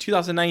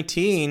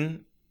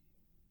 2019?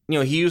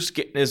 He was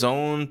getting his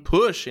own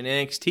push in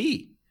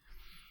NXT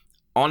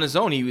on his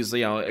own. He was,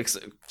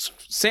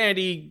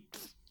 Sanity.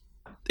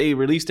 They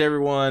released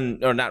everyone,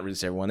 or not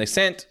released everyone. They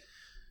sent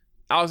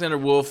Alexander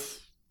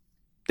Wolf.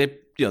 They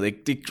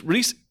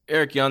released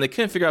Eric Young. They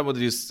couldn't figure out what to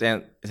do with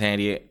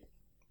Sanity.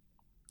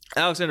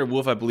 Alexander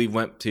Wolf, I believe,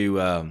 went to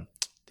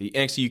the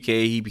NXT UK.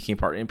 He became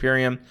part of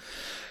Imperium.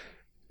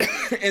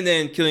 And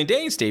then Killian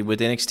Dane stayed with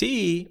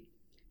NXT,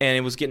 and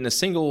it was getting a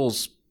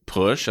singles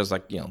push as the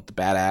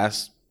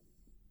badass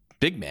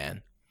big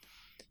man.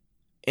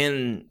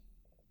 And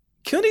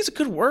Killian Dane's a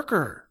good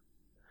worker.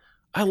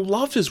 I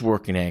loved his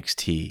work in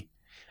NXT.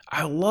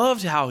 I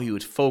loved how he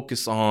would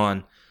focus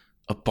on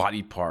a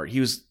body part. He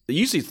was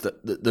usually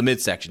the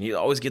midsection. He'd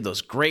always get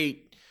those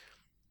great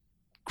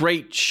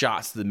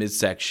shots to the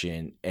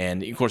midsection.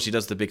 And of course he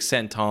does the big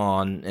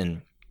senton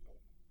and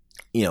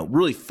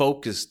really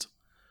focused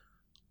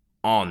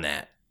on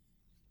that.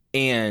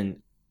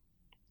 And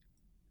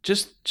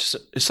just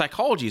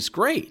psychology is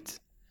great.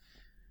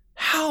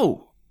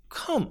 How?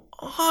 Come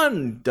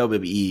on,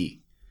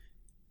 WWE.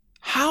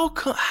 How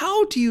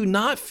do you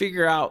not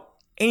figure out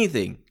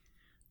anything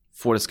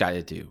for this guy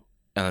to do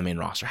on the main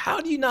roster?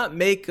 How do you not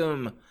make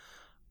him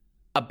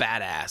a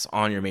badass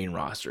on your main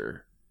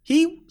roster?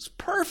 He's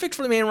perfect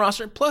for the main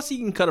roster. Plus, he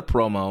can cut a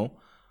promo.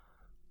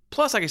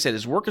 Plus, like I said,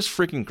 his work is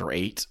freaking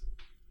great.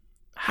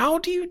 How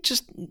do you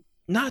just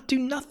not do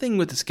nothing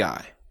with this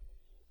guy?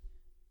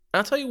 And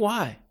I'll tell you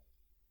why.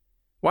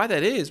 Why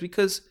that is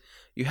because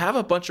you have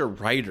a bunch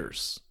of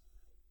writers,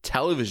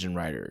 television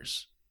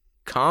writers,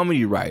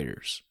 comedy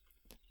writers,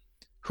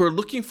 who are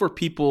looking for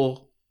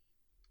people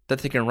that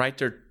they can write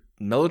their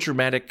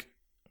melodramatic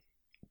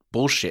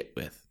bullshit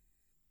with.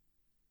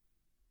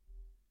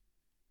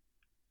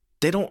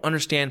 They don't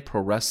understand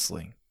pro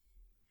wrestling.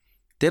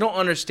 They don't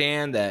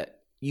understand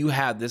that you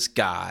have this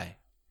guy,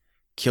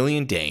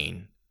 Killian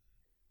Dane,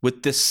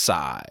 with this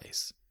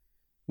size,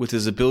 with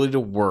his ability to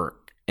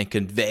work and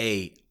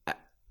convey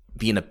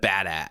being a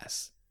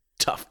badass,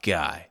 tough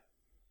guy,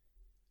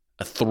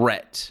 a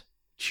threat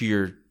to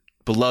your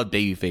beloved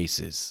baby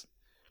faces,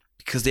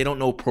 because they don't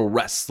know pro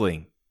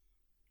wrestling.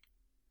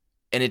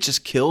 And it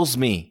just kills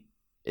me.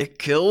 It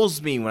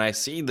kills me when I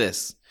see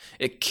this.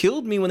 It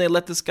killed me when they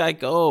let this guy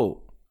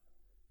go.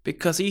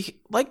 Because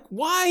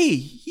why?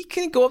 He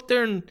can't go up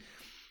there and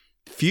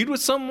feud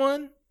with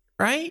someone,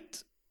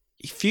 right?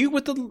 Feud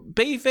with the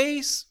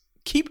babyface.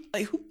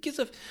 Who gives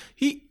a...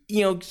 He,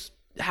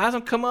 has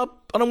him come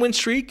up on a win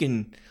streak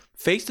and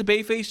face the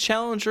babyface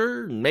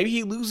challenger. Maybe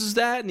he loses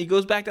that and he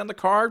goes back down the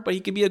card, but he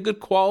could be a good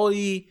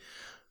quality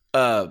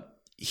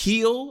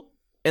heel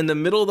in the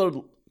middle of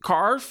the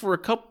card for a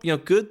couple,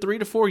 good 3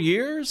 to 4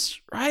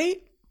 years,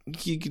 right?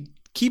 You could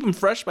keep him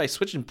fresh by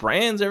switching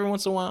brands every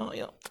once in a while,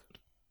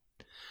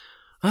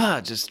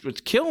 just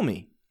would kill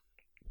me.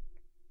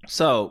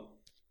 So,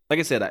 like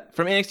I said,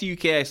 from NXT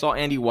UK, I saw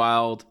Andy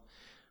Wild,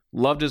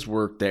 loved his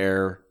work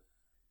there,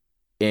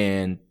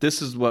 and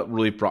this is what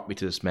really brought me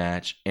to this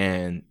match.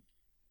 And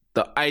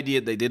the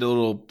idea, they did a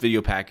little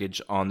video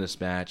package on this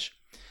match.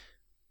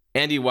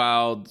 Andy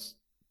Wild,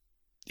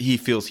 he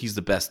feels he's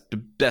the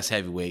best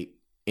heavyweight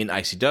in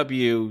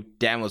ICW.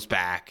 Damo's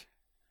back,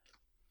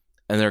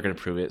 and they're going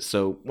to prove it.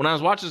 So when I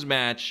was watching this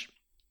match,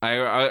 I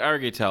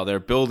already could tell they're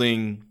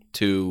building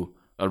to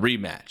a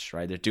rematch,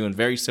 right? They're doing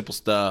very simple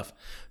stuff,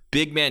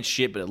 big man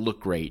shit, but it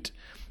looked great.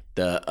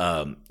 The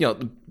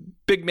the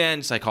big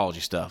man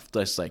psychology stuff,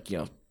 that's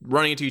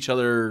running into each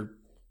other,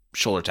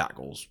 shoulder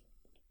tackles,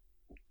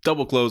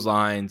 double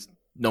clotheslines,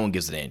 no one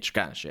gives an inch,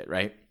 kind of shit,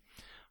 right?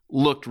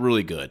 Looked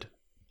really good.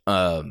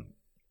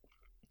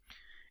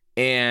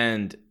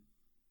 And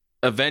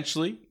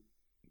eventually,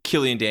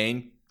 Killian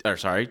Dane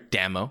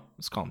Damo.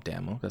 Let's call him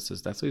Damo. That's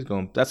what he's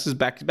going. That's his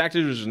back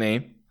to his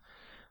name.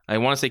 I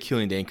want to say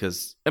Killian Dane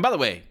because, and by the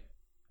way,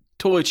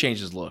 totally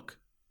changed his look.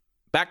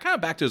 Back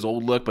to his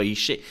old look, but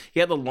he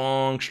had the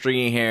long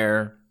stringy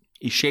hair.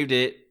 He shaved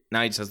it.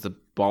 Now he just has the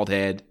bald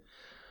head.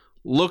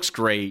 Looks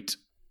great.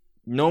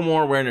 No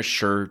more wearing his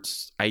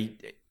shirts. I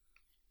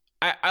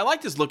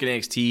like this look in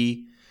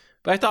NXT,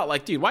 but I thought,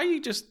 like, dude, why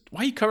you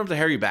cover up the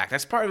hairy back?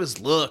 That's part of his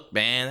look,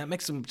 man. That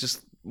makes him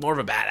just more of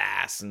a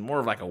badass and more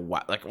of like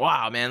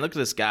wow, man, look at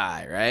this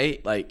guy,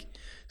 right? Like,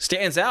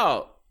 stands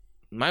out.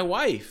 My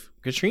wife,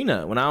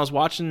 Katrina, when I was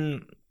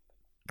watching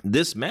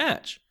this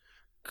match,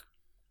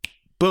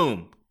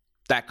 boom,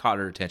 that caught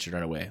her attention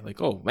right away.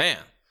 Like, oh man,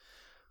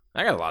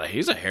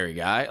 he's a hairy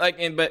guy. Like,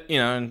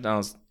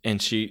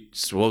 and she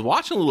was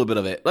watching a little bit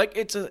of it. Like,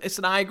 it's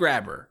an eye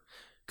grabber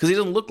because he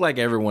doesn't look like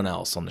everyone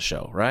else on the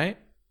show, right?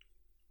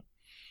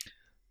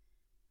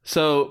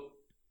 So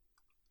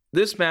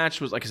this match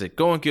was, like I said,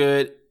 going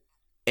good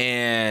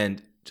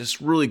and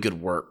just really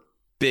good work.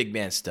 Big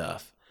man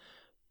stuff.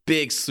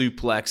 Big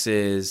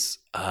suplexes.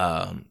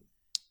 At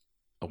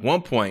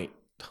one point,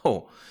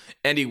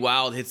 Andy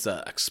Wild hits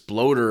a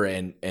exploder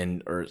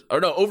over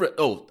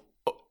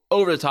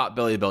the top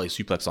belly to belly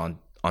suplex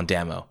on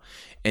Damo.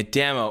 And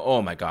Damo,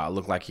 oh my God,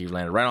 looked like he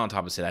landed right on top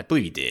of his head. I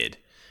believe he did.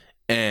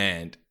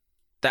 And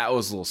that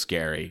was a little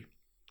scary.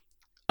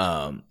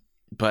 But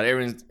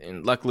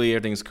luckily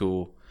everything's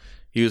cool.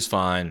 He was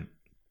fine.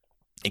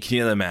 And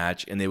continued the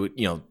match, and they would,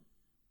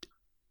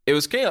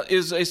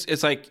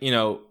 it's like,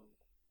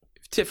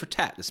 tit for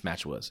tat. This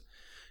match was.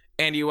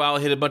 Andy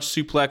Wild hit a bunch of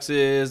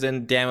suplexes,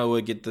 and Damo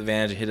would get the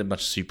advantage and hit a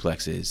bunch of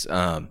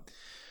suplexes.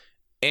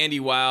 Andy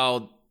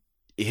Wild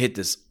hit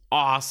this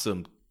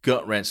awesome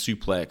gut wrench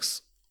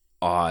suplex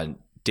on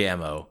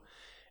Damo,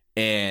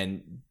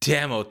 and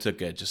Damo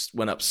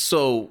went up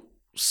so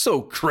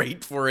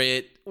great for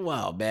it.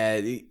 Wow,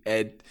 man,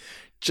 and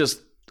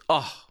just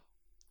I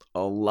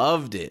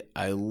loved it.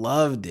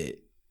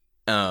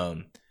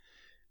 Then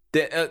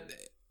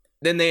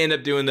they end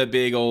up doing the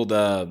big old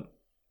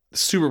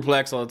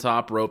superplex on the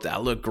top rope.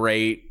 That looked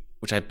great,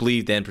 which I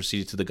believe then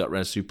proceeded to the gut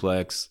wrench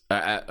suplex.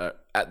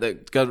 At the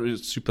gut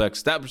wrench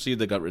suplex, that preceded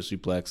the gut wrench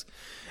suplex.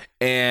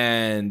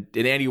 And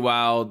in Andy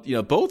Wild,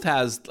 both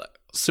has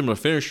similar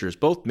finishers.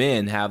 Both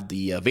men have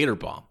the Vader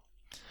bomb.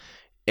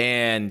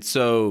 And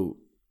so,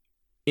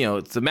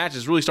 the match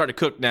is really starting to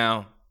cook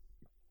now.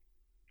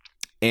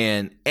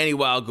 And Andy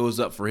Wild goes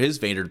up for his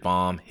Vader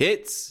bomb,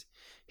 hits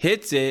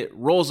it,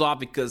 rolls off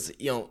because,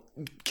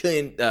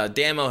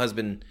 Damo has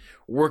been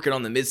working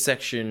on the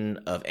midsection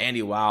of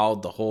Andy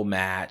Wild the whole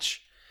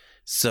match.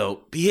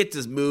 So he hits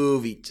his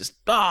move. He just,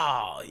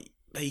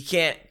 he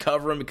can't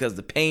cover him because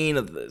the pain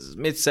of his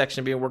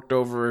midsection being worked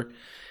over.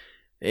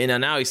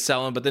 Now he's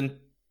selling, but then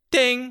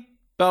ding,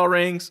 bell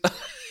rings.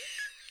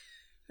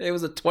 It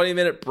was a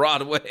 20-minute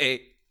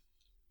Broadway.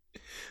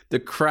 The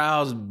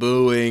crowd's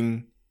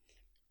booing.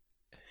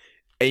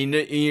 And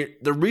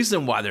the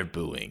reason why they're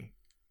booing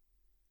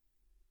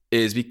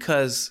is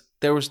because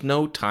there was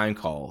no time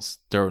calls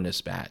during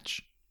this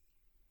match.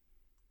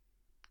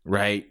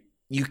 Right?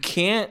 You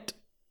can't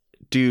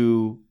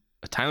do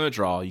a time limit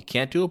draw. You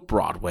can't do a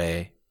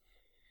Broadway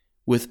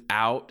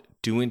without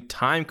doing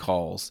time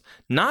calls.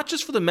 Not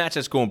just for the match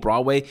that's going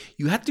Broadway.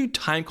 You have to do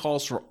time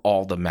calls for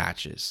all the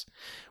matches.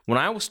 When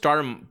I was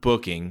starting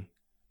booking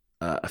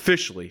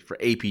officially for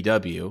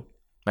APW,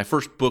 my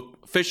first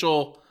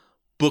official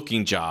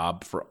booking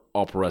job for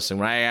All Pro Wrestling,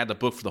 when I had to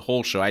book for the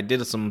whole show, I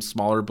did some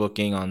smaller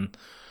booking on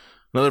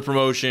another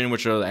promotion,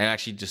 which I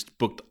actually just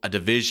booked a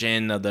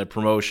division of the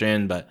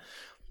promotion, but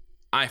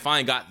I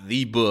finally got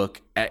the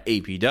book at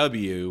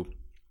APW.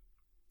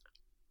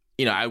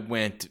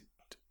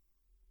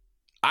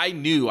 I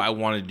knew I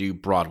wanted to do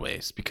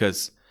Broadways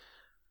because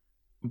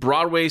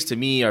Broadways to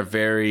me are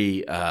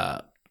very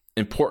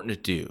important to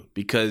do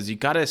because you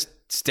got to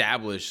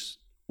establish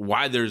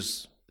why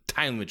there's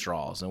time limit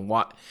draws and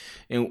why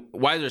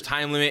there's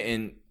time limit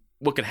and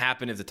what can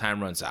happen if the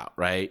time runs out,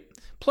 right?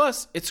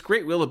 Plus, it's a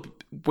great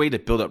way to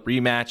build up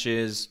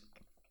rematches.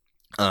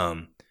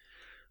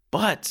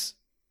 But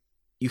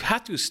you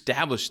have to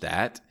establish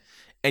that,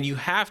 and you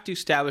have to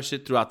establish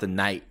it throughout the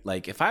night.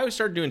 Like, if I would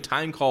start doing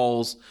time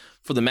calls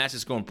for the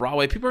matches going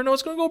Broadway, people know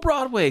it's going to go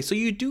Broadway. So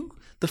you do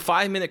the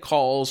 5-minute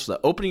calls for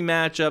the opening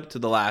matchup to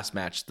the last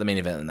match, the main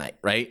event of the night,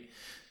 right?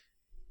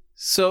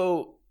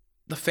 So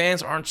the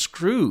fans aren't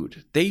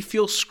screwed. They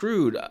feel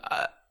screwed.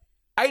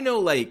 I know,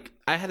 like,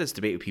 I had this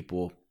debate with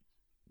people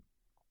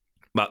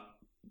about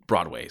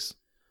Broadways.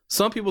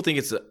 Some people think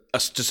it's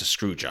just a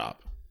screw job.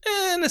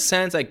 In a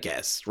sense, I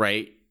guess,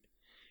 right?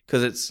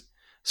 Because it's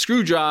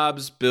screw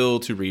jobs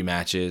build to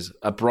rematches.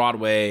 A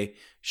Broadway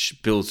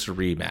builds to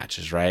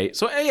rematches, right?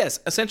 So, yes,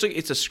 essentially,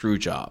 it's a screw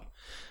job.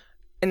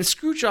 And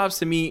screw jobs,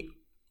 to me,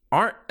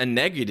 aren't a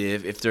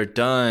negative if they're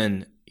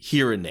done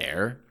here and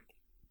there.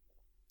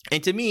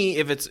 And to me,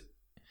 if it's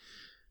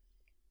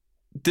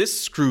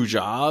this screw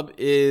job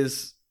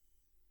is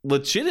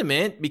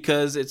legitimate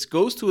because it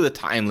goes to the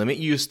time limit.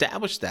 You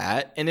establish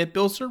that, and it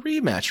builds a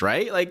rematch,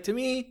 right? Like, to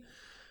me,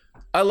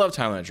 I love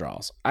Thailand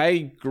draws.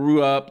 I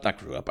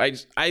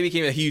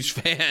became a huge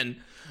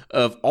fan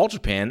of All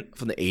Japan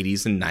from the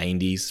 80s and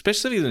 90s,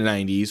 especially the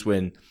 90s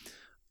when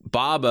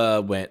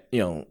Baba went,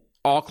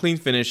 all clean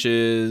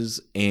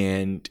finishes.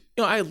 And,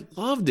 I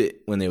loved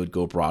it when they would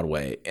go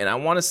Broadway, and I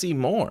want to see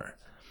more.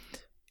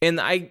 And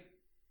I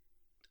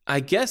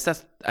guess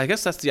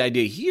that's the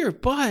idea here,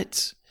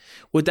 but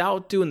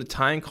without doing the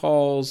time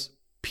calls,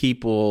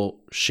 people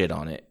shit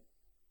on it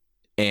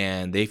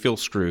and they feel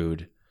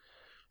screwed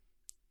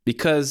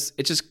because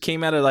it just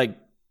came out of like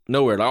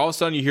nowhere. Like all of a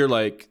sudden you hear all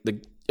of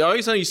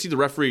a sudden you see the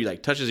referee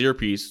like touch his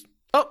earpiece.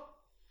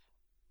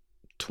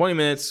 20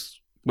 minutes,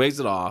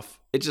 waves it off.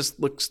 It just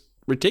looks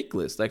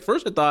ridiculous. Like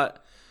first I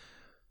thought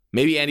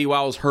maybe Andy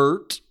Wild was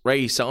hurt, right?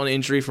 He's selling an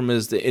injury from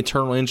the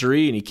internal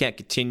injury and he can't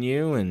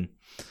continue and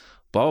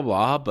blah,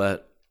 blah, blah.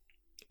 But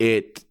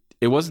it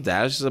wasn't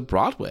that. It was just a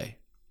Broadway.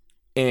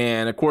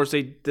 And, of course,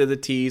 they did the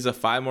tease of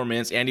 5 more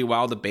minutes. Andy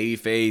Wild, the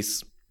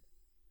babyface,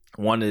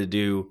 wanted to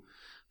do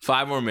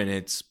 5 more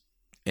minutes.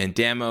 And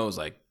Damo was,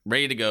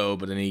 ready to go.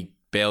 But then he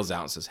bails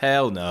out and says,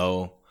 hell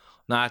no,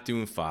 not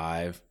doing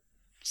 5.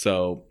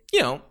 So,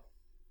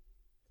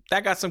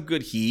 that got some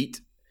good heat.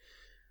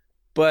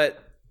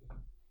 But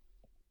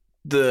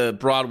the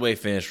Broadway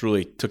finish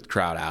really took the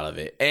crowd out of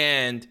it.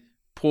 And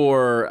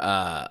poor,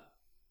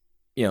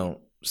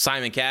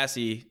 Simon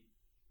Cassie,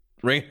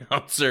 ring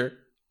announcer,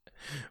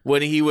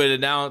 when he would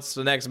announce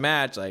the next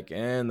match,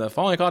 and the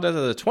following contest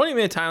is a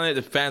 20-minute time limit,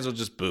 the fans would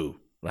just boo,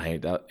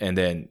 right? And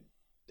then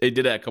they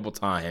did that a couple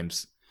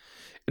times.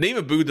 And they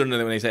even booed them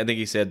when I think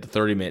he said the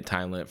 30-minute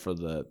time limit for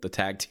the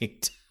tag team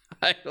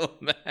title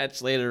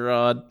match later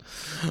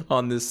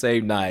on this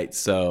same night.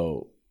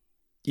 So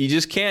you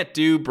just can't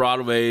do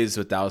Broadways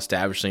without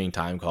establishing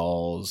time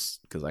calls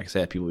because, like I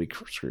said, people would be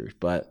screwed.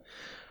 But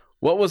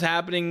what was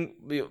happening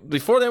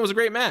before that was a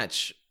great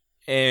match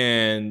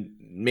and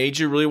made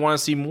you really want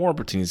to see more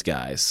between these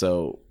guys.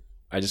 So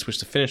I just wish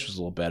the finish was a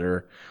little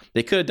better.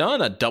 They could have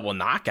done a double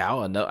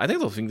knockout. I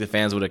think the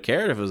fans would have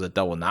cared if it was a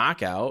double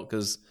knockout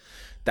because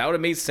that would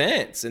have made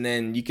sense. And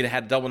then you could have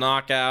had a double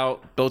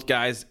knockout, both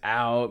guys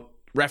out,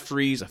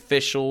 referees,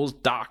 officials,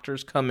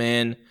 doctors come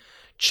in,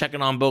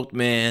 checking on both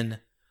men.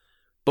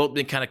 Both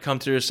men kind of come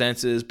to their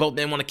senses. Both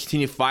men want to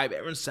continue fight.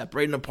 Everyone's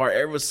separating apart.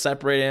 Everyone's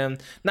separating.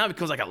 Now it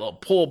becomes like a little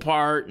pull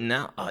apart. And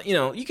now,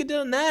 you could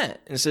do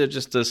that instead of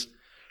just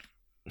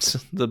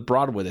the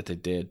Broadway that they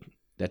did.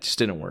 That just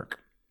didn't work.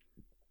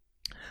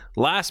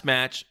 Last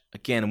match,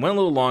 again, went a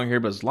little long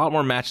here, but there's a lot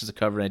more matches to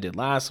cover than I did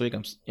last week.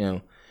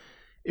 It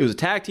was a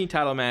tag team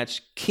title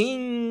match.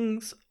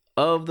 Kings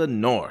of the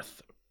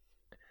North.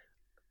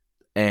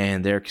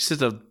 And they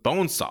consist of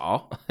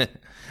Bonesaw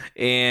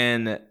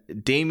and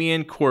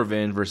Damian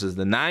Corvin versus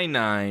the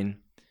 9-9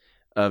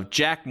 of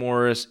Jack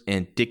Morris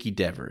and Dickie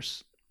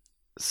Devers.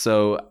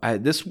 So I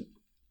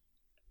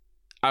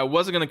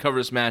wasn't going to cover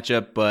this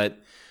matchup,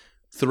 but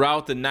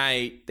throughout the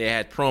night they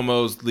had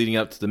promos leading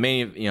up to the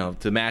main,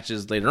 to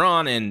matches later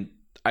on, and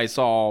I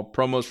saw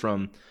promos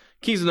from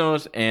Kings of the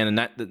North and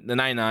the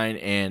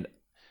 9-9, and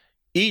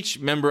each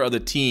member of the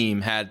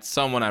team had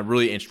someone I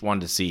really wanted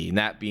to see, and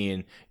that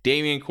being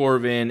Damian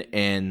Corvin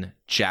and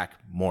Jack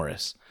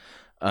Morris.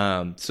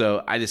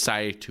 So I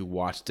decided to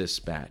watch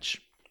this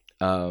match.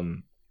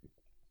 Damian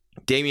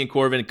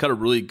Corvin cut a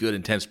really good,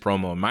 intense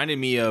promo. Reminded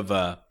me of,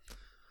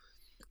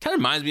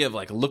 reminds me of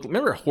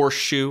remember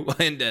Horseshoe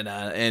in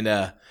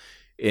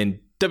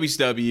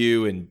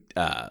WCW, and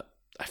I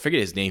forget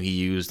his name he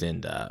used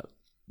in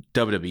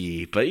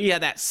WWE, but he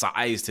had that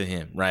size to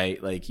him,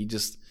 right? Like he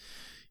just.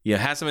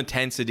 Has some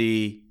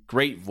intensity,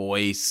 great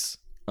voice.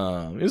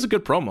 It was a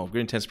good promo,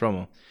 good intense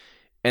promo.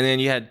 And then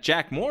you had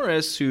Jack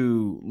Morris,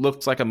 who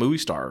looked like a movie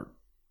star,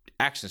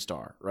 action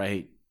star,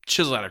 right?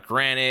 Chiseled out of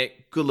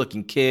granite,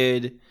 good-looking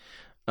kid.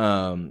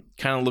 Kind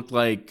of looked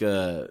like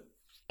a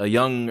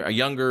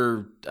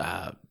younger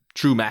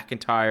Drew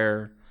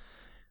McIntyre.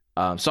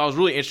 So I was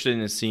really interested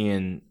in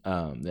seeing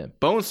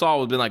that. Bonesaw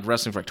had been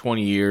wrestling for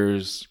 20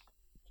 years,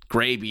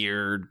 gray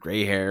beard,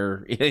 gray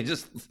hair. He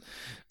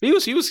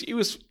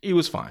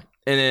was fine.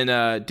 And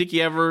then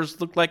Dickie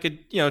Evers looked like a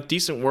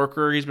decent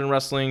worker. He's been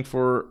wrestling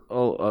for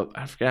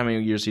I forget how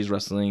many years he's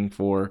wrestling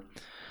for,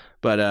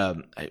 but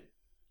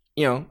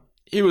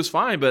he was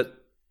fine.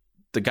 But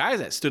the guys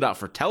that stood out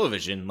for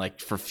television,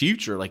 for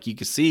future, you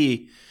could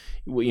see,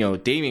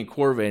 Damian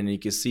Corvin, and you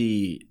could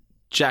see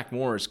Jack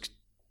Morris.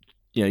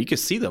 You could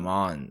see them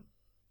on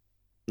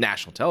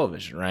national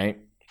television, right?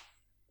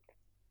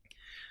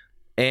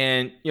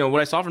 And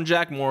what I saw from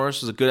Jack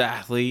Morris was a good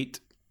athlete.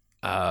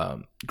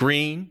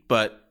 Green,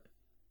 but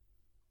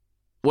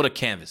what a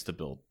canvas to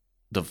build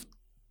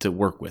to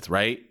work with,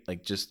 right? And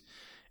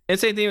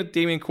same thing with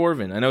Damian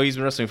Corvin. I know he's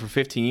been wrestling for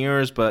 15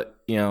 years, but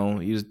he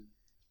was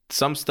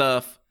some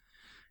stuff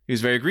he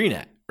was very green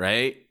at,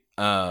 right?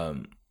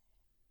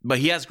 But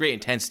he has great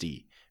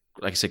intensity.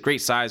 Like I said,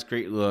 great size,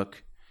 great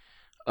look.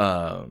 He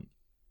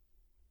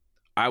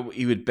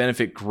would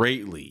benefit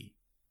greatly.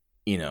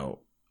 I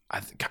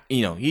think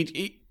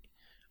he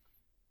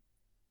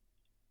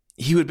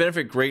he would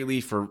benefit greatly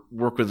for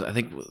work with, I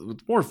think,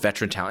 with more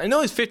veteran talent. I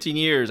know he's 15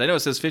 years. I know it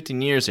says 15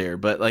 years here,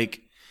 but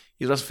like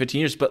he's also 15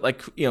 years. But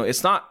like, you know,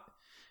 it's not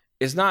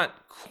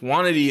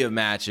quantity of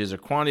matches or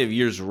quantity of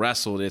years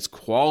wrestled. It's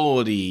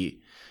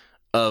quality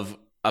of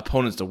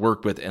opponents to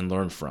work with and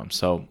learn from.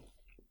 So,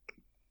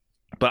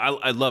 but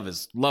I love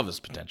his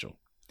potential.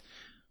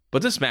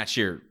 But this match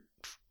here,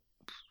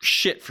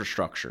 shit for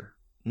structure.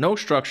 No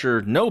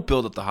structure, no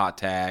build up the hot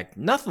tag,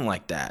 nothing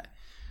like that.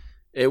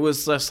 It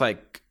was just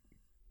like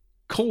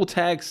Cold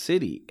Tag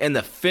City. And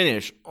the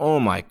finish, oh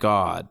my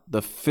God.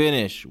 The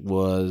finish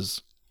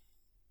was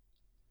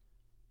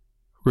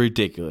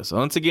ridiculous.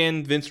 Once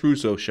again, Vince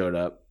Russo showed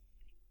up.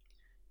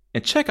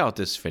 And check out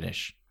this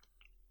finish.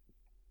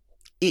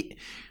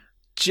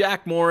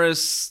 Jack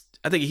Morris,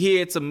 I think he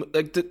hit some,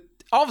 like,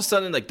 all of a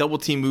sudden, like, double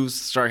team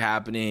moves start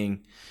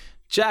happening.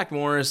 Jack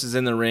Morris is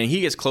in the ring.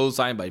 He gets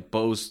clotheslined by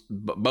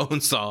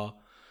Bonesaw.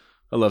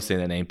 I love saying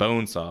that name.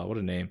 Bonesaw. What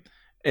a name.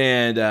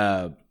 And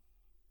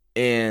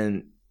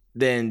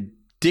then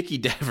Dickie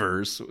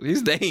Devers.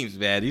 These names,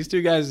 man. These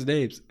two guys'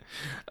 names.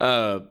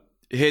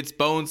 Hits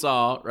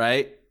Bonesaw,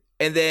 right?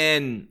 And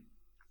then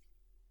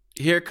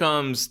here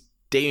comes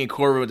Damian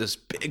Corbin with this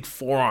big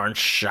forearm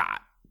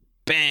shot.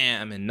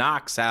 Bam. And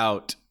knocks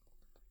out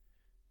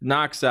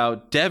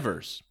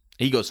Devers.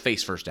 He goes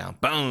face first down.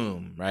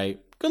 Boom. Right?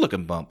 Good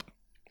looking bump.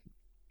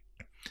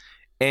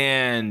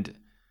 And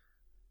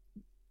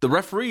the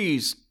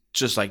referees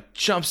just like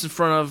jumps in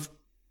front of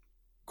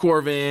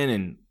Corbin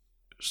and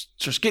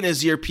starts getting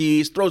his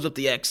earpiece, throws up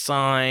the X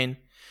sign.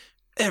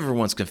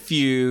 Everyone's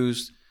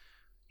confused.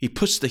 He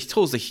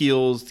tells the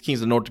heels, the Kings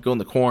of the North, to go in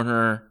the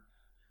corner.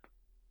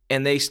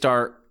 And they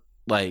start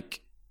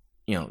like,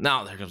 you know,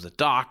 now there comes the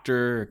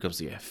doctor, here comes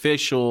the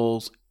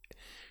officials.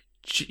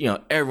 You know,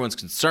 everyone's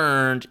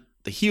concerned.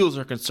 The heels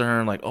are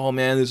concerned, like, oh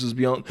man,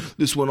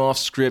 this went off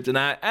script. And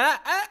I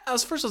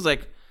was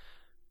like,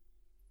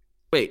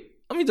 wait,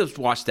 let me just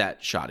watch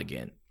that shot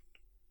again.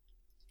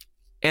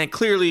 And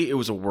clearly it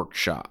was a work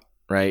shot,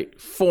 right?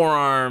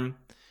 Forearm,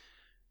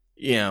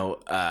 you know,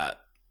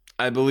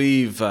 I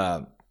believe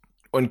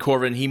when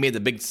Corbin, he made the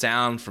big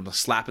sound from the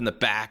slap in the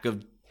back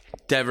of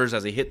Devers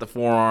as he hit the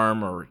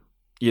forearm, or,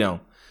 you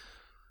know,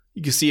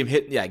 you can see him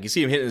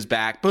hitting his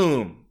back,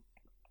 boom,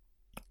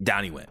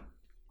 down he went.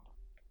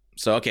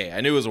 So, okay, I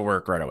knew it was a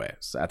work right away.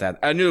 So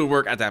I knew it would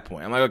work at that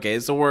point. I'm like, okay,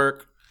 it's a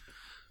work.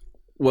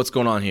 What's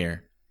going on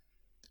here?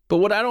 But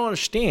what I don't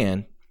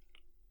understand...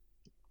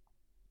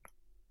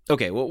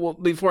 Okay, well,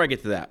 before I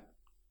get to that.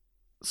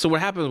 So what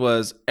happened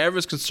was,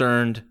 everyone's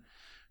concerned.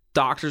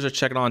 Doctors are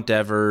checking on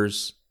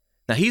Devers.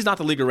 Now, he's not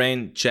the legal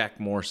reign. Jack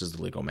Morris is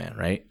the legal man,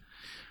 right?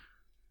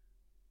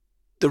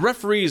 The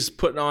referee's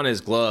putting on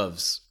his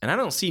gloves, and I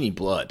don't see any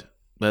blood.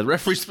 But the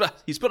referee's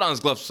he's put on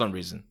his gloves for some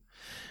reason.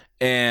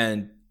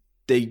 And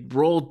they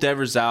rolled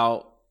Devers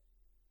out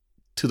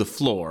to the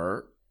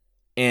floor,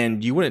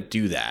 and you wouldn't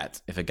do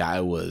that if a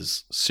guy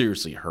was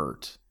seriously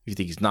hurt. If you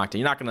think he's knocked out,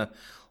 you're not going to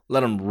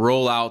let him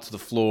roll out to the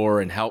floor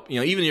and help. You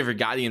know, even if you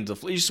got him to the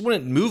floor, you just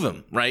wouldn't move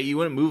him, right? You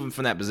wouldn't move him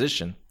from that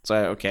position. So,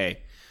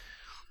 okay.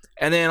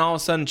 And then all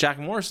of a sudden, Jack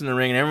Morris in the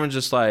ring, and everyone's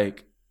just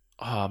like,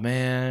 oh,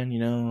 man, you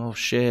know, oh,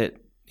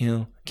 shit. You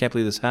know, can't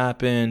believe this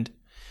happened.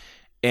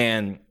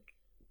 And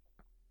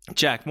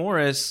Jack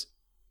Morris,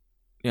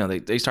 you know,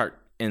 they start...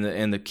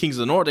 And the Kings of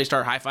the North, they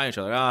start high-fiving each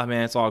other. Oh,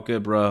 man, it's all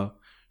good, bro.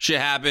 Shit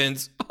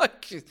happens.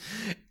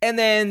 And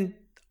then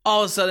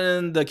all of a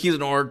sudden, the Kings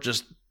of the North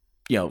just,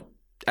 you know,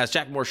 as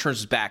Jack Morris turns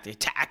his back, they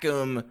attack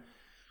him,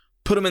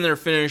 put him in their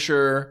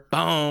finisher.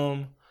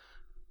 Boom.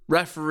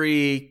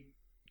 Referee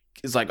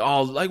is like,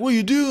 oh, like, what are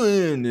you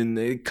doing? And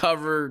they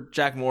cover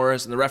Jack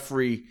Morris, and the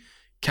referee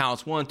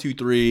counts 1, 2,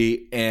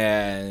 3,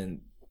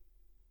 and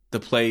the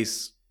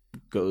place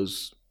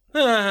goes,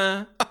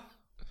 wah,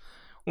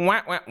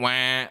 wah,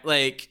 wah.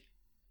 Like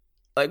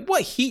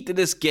what heat did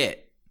this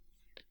get?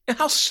 And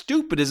how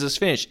stupid is this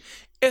finish?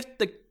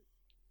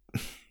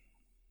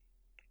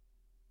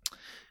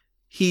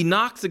 He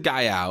knocks the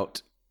guy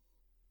out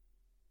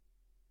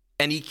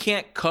and he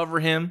can't cover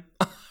him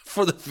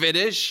for the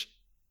finish,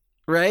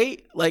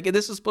 right? Like,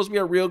 this is supposed to be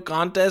a real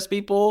contest,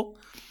 people.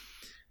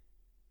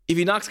 If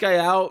he knocks the guy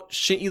out,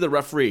 shouldn't either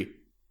referee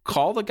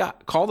call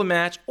the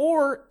match,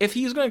 or if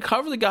he's going to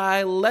cover the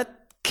guy,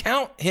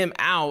 count him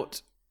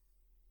out.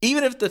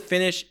 Even if the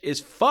finish is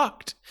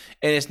fucked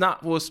and it's not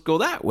supposed to go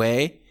that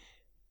way,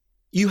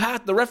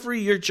 the referee,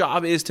 your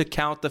job is to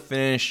count the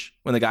finish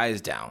when the guy is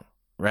down,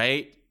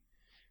 right?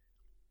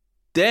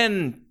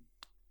 Then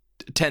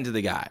tend to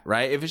the guy,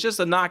 right? If it's just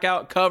a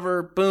knockout,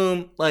 cover,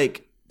 boom,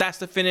 like, that's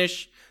the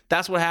finish.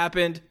 That's what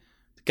happened.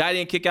 The guy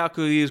didn't kick out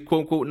because he was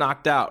quote unquote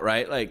knocked out,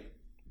 right? Like,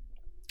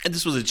 and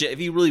this was if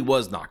he really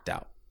was knocked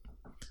out.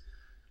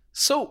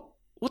 So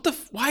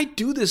why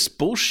do this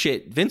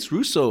bullshit Vince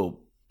Russo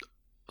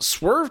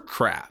swerve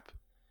crap?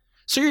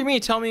 So you're going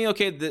to tell me,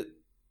 okay,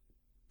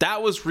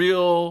 that was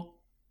real,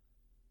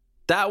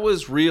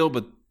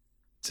 but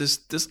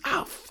this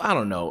I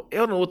don't know. I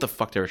don't know what the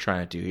fuck they were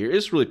trying to do here.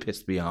 It's really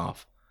pissed me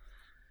off.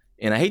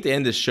 And I hate to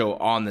end this show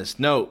on this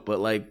note, but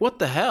like, what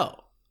the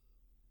hell?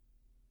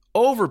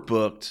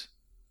 overbooked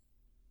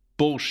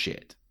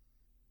bullshit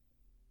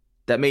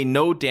that made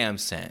no damn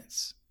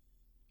sense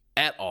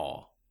at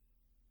all.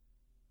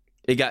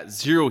 It got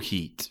zero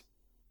heat.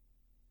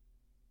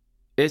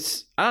 I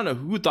don't know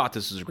who thought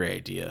this was a great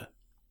idea.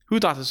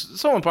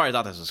 Someone probably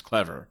thought this was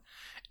clever.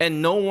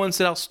 And no one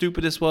said how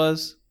stupid this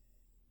was.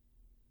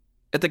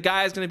 If the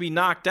guy is going to be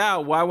knocked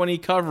out, why wouldn't he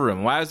cover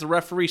him? Why is the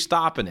referee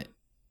stopping it?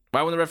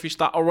 Why wouldn't the referee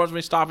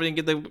stop it and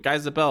get the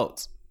guys the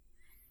belts?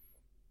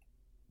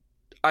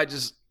 I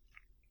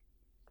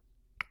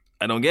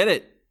don't get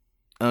it.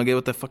 I don't get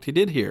what the fuck they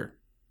did here.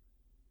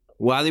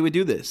 Why they would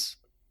do this.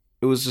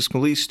 It was just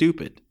completely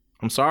stupid.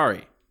 I'm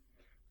sorry.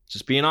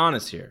 Just being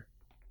honest here.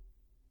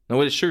 No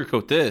way to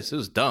sugarcoat this. It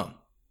was dumb.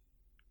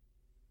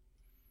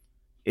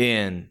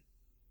 And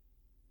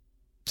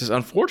just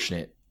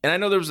unfortunate. And I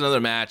know there was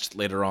another match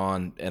later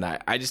on, and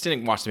I just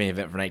didn't watch the main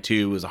event for night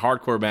 2. It was a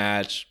hardcore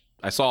match.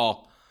 I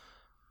saw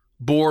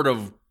board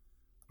of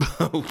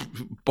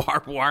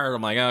barbed wire.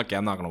 I'm like, okay,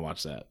 I'm not going to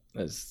watch that.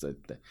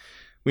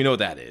 We know what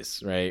that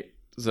is, right?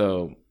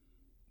 So,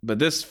 but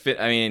this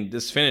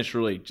finish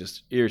really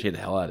just irritated the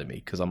hell out of me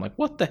because I'm like,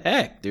 what the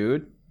heck,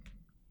 dude?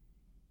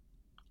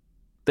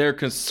 They're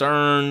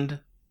concerned.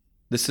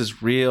 This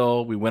is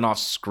real. We went off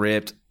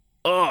script.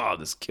 Oh,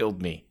 this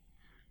killed me.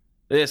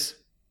 It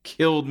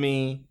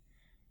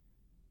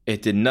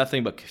did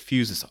nothing but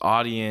confuse this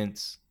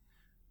audience.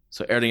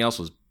 So everything else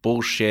was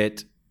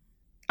bullshit.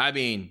 I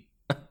mean,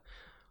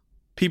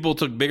 people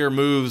took bigger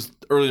moves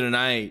earlier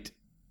tonight,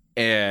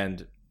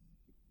 and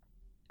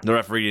the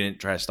referee didn't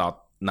try to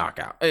stop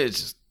knockout. It's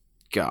just,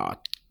 God,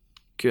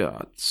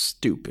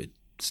 stupid.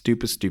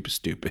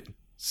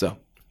 So,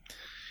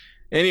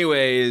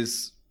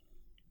 anyways,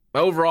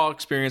 my overall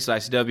experience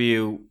at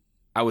ICW,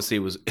 I would say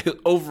was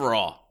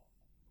overall.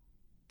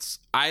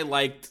 I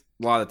liked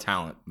a lot of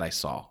talent that I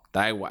saw.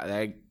 A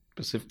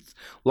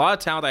lot of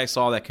talent that I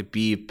saw that could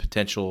be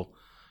potential,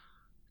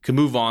 could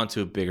move on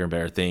to bigger and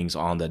better things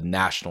on the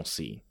national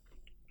scene.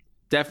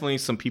 Definitely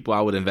some people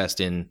I would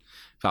invest in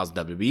if I was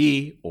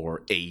WWE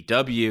or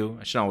AEW.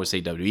 I shouldn't always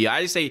say WWE.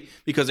 I just say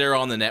because they're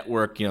on the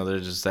network,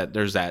 there's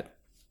that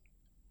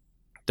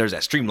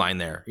streamline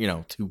there,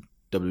 to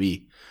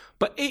WWE.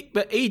 But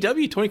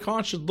AEW, Tony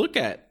Khan should look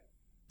at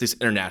this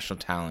international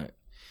talent.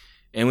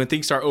 And when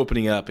things start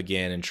opening up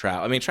again and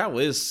travel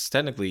is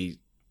technically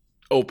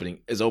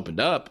opened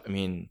up. I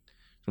mean,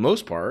 for the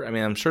most part,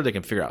 I'm sure they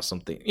can figure out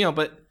something,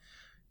 but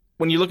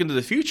when you look into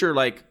the future,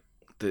 like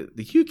the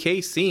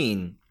UK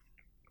scene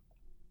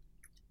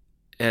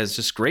has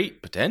just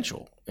great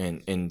potential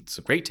and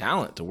some great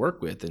talent to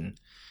work with. And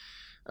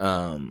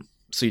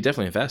so you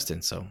definitely invest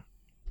in. So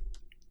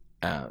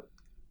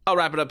I'll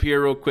wrap it up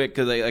here real quick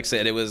because, like I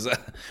said, it was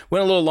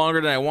went a little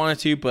longer than I wanted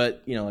to,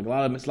 but like a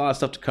lot of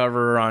stuff to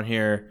cover on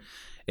here.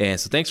 And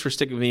so thanks for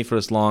sticking with me for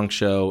this long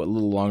show, a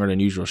little longer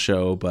than usual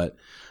show, but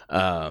like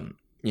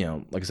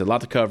I said, a lot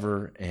to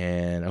cover,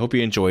 and I hope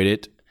you enjoyed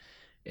it.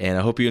 And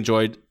I hope you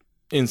enjoyed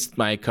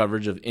my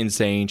coverage of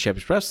Insane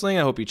Championship Wrestling.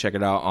 I hope you check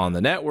it out on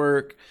the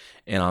network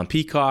and on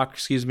Peacock,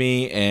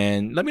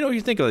 and let me know what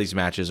you think of these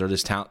matches or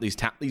these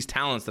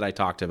talents that I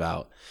talked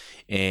about.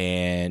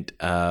 And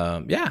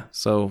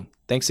so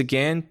thanks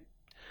again.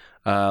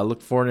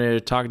 Look forward to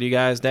talking to you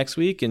guys next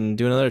week and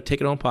doing another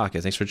Take It Home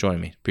podcast. Thanks for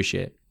joining me.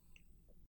 Appreciate it.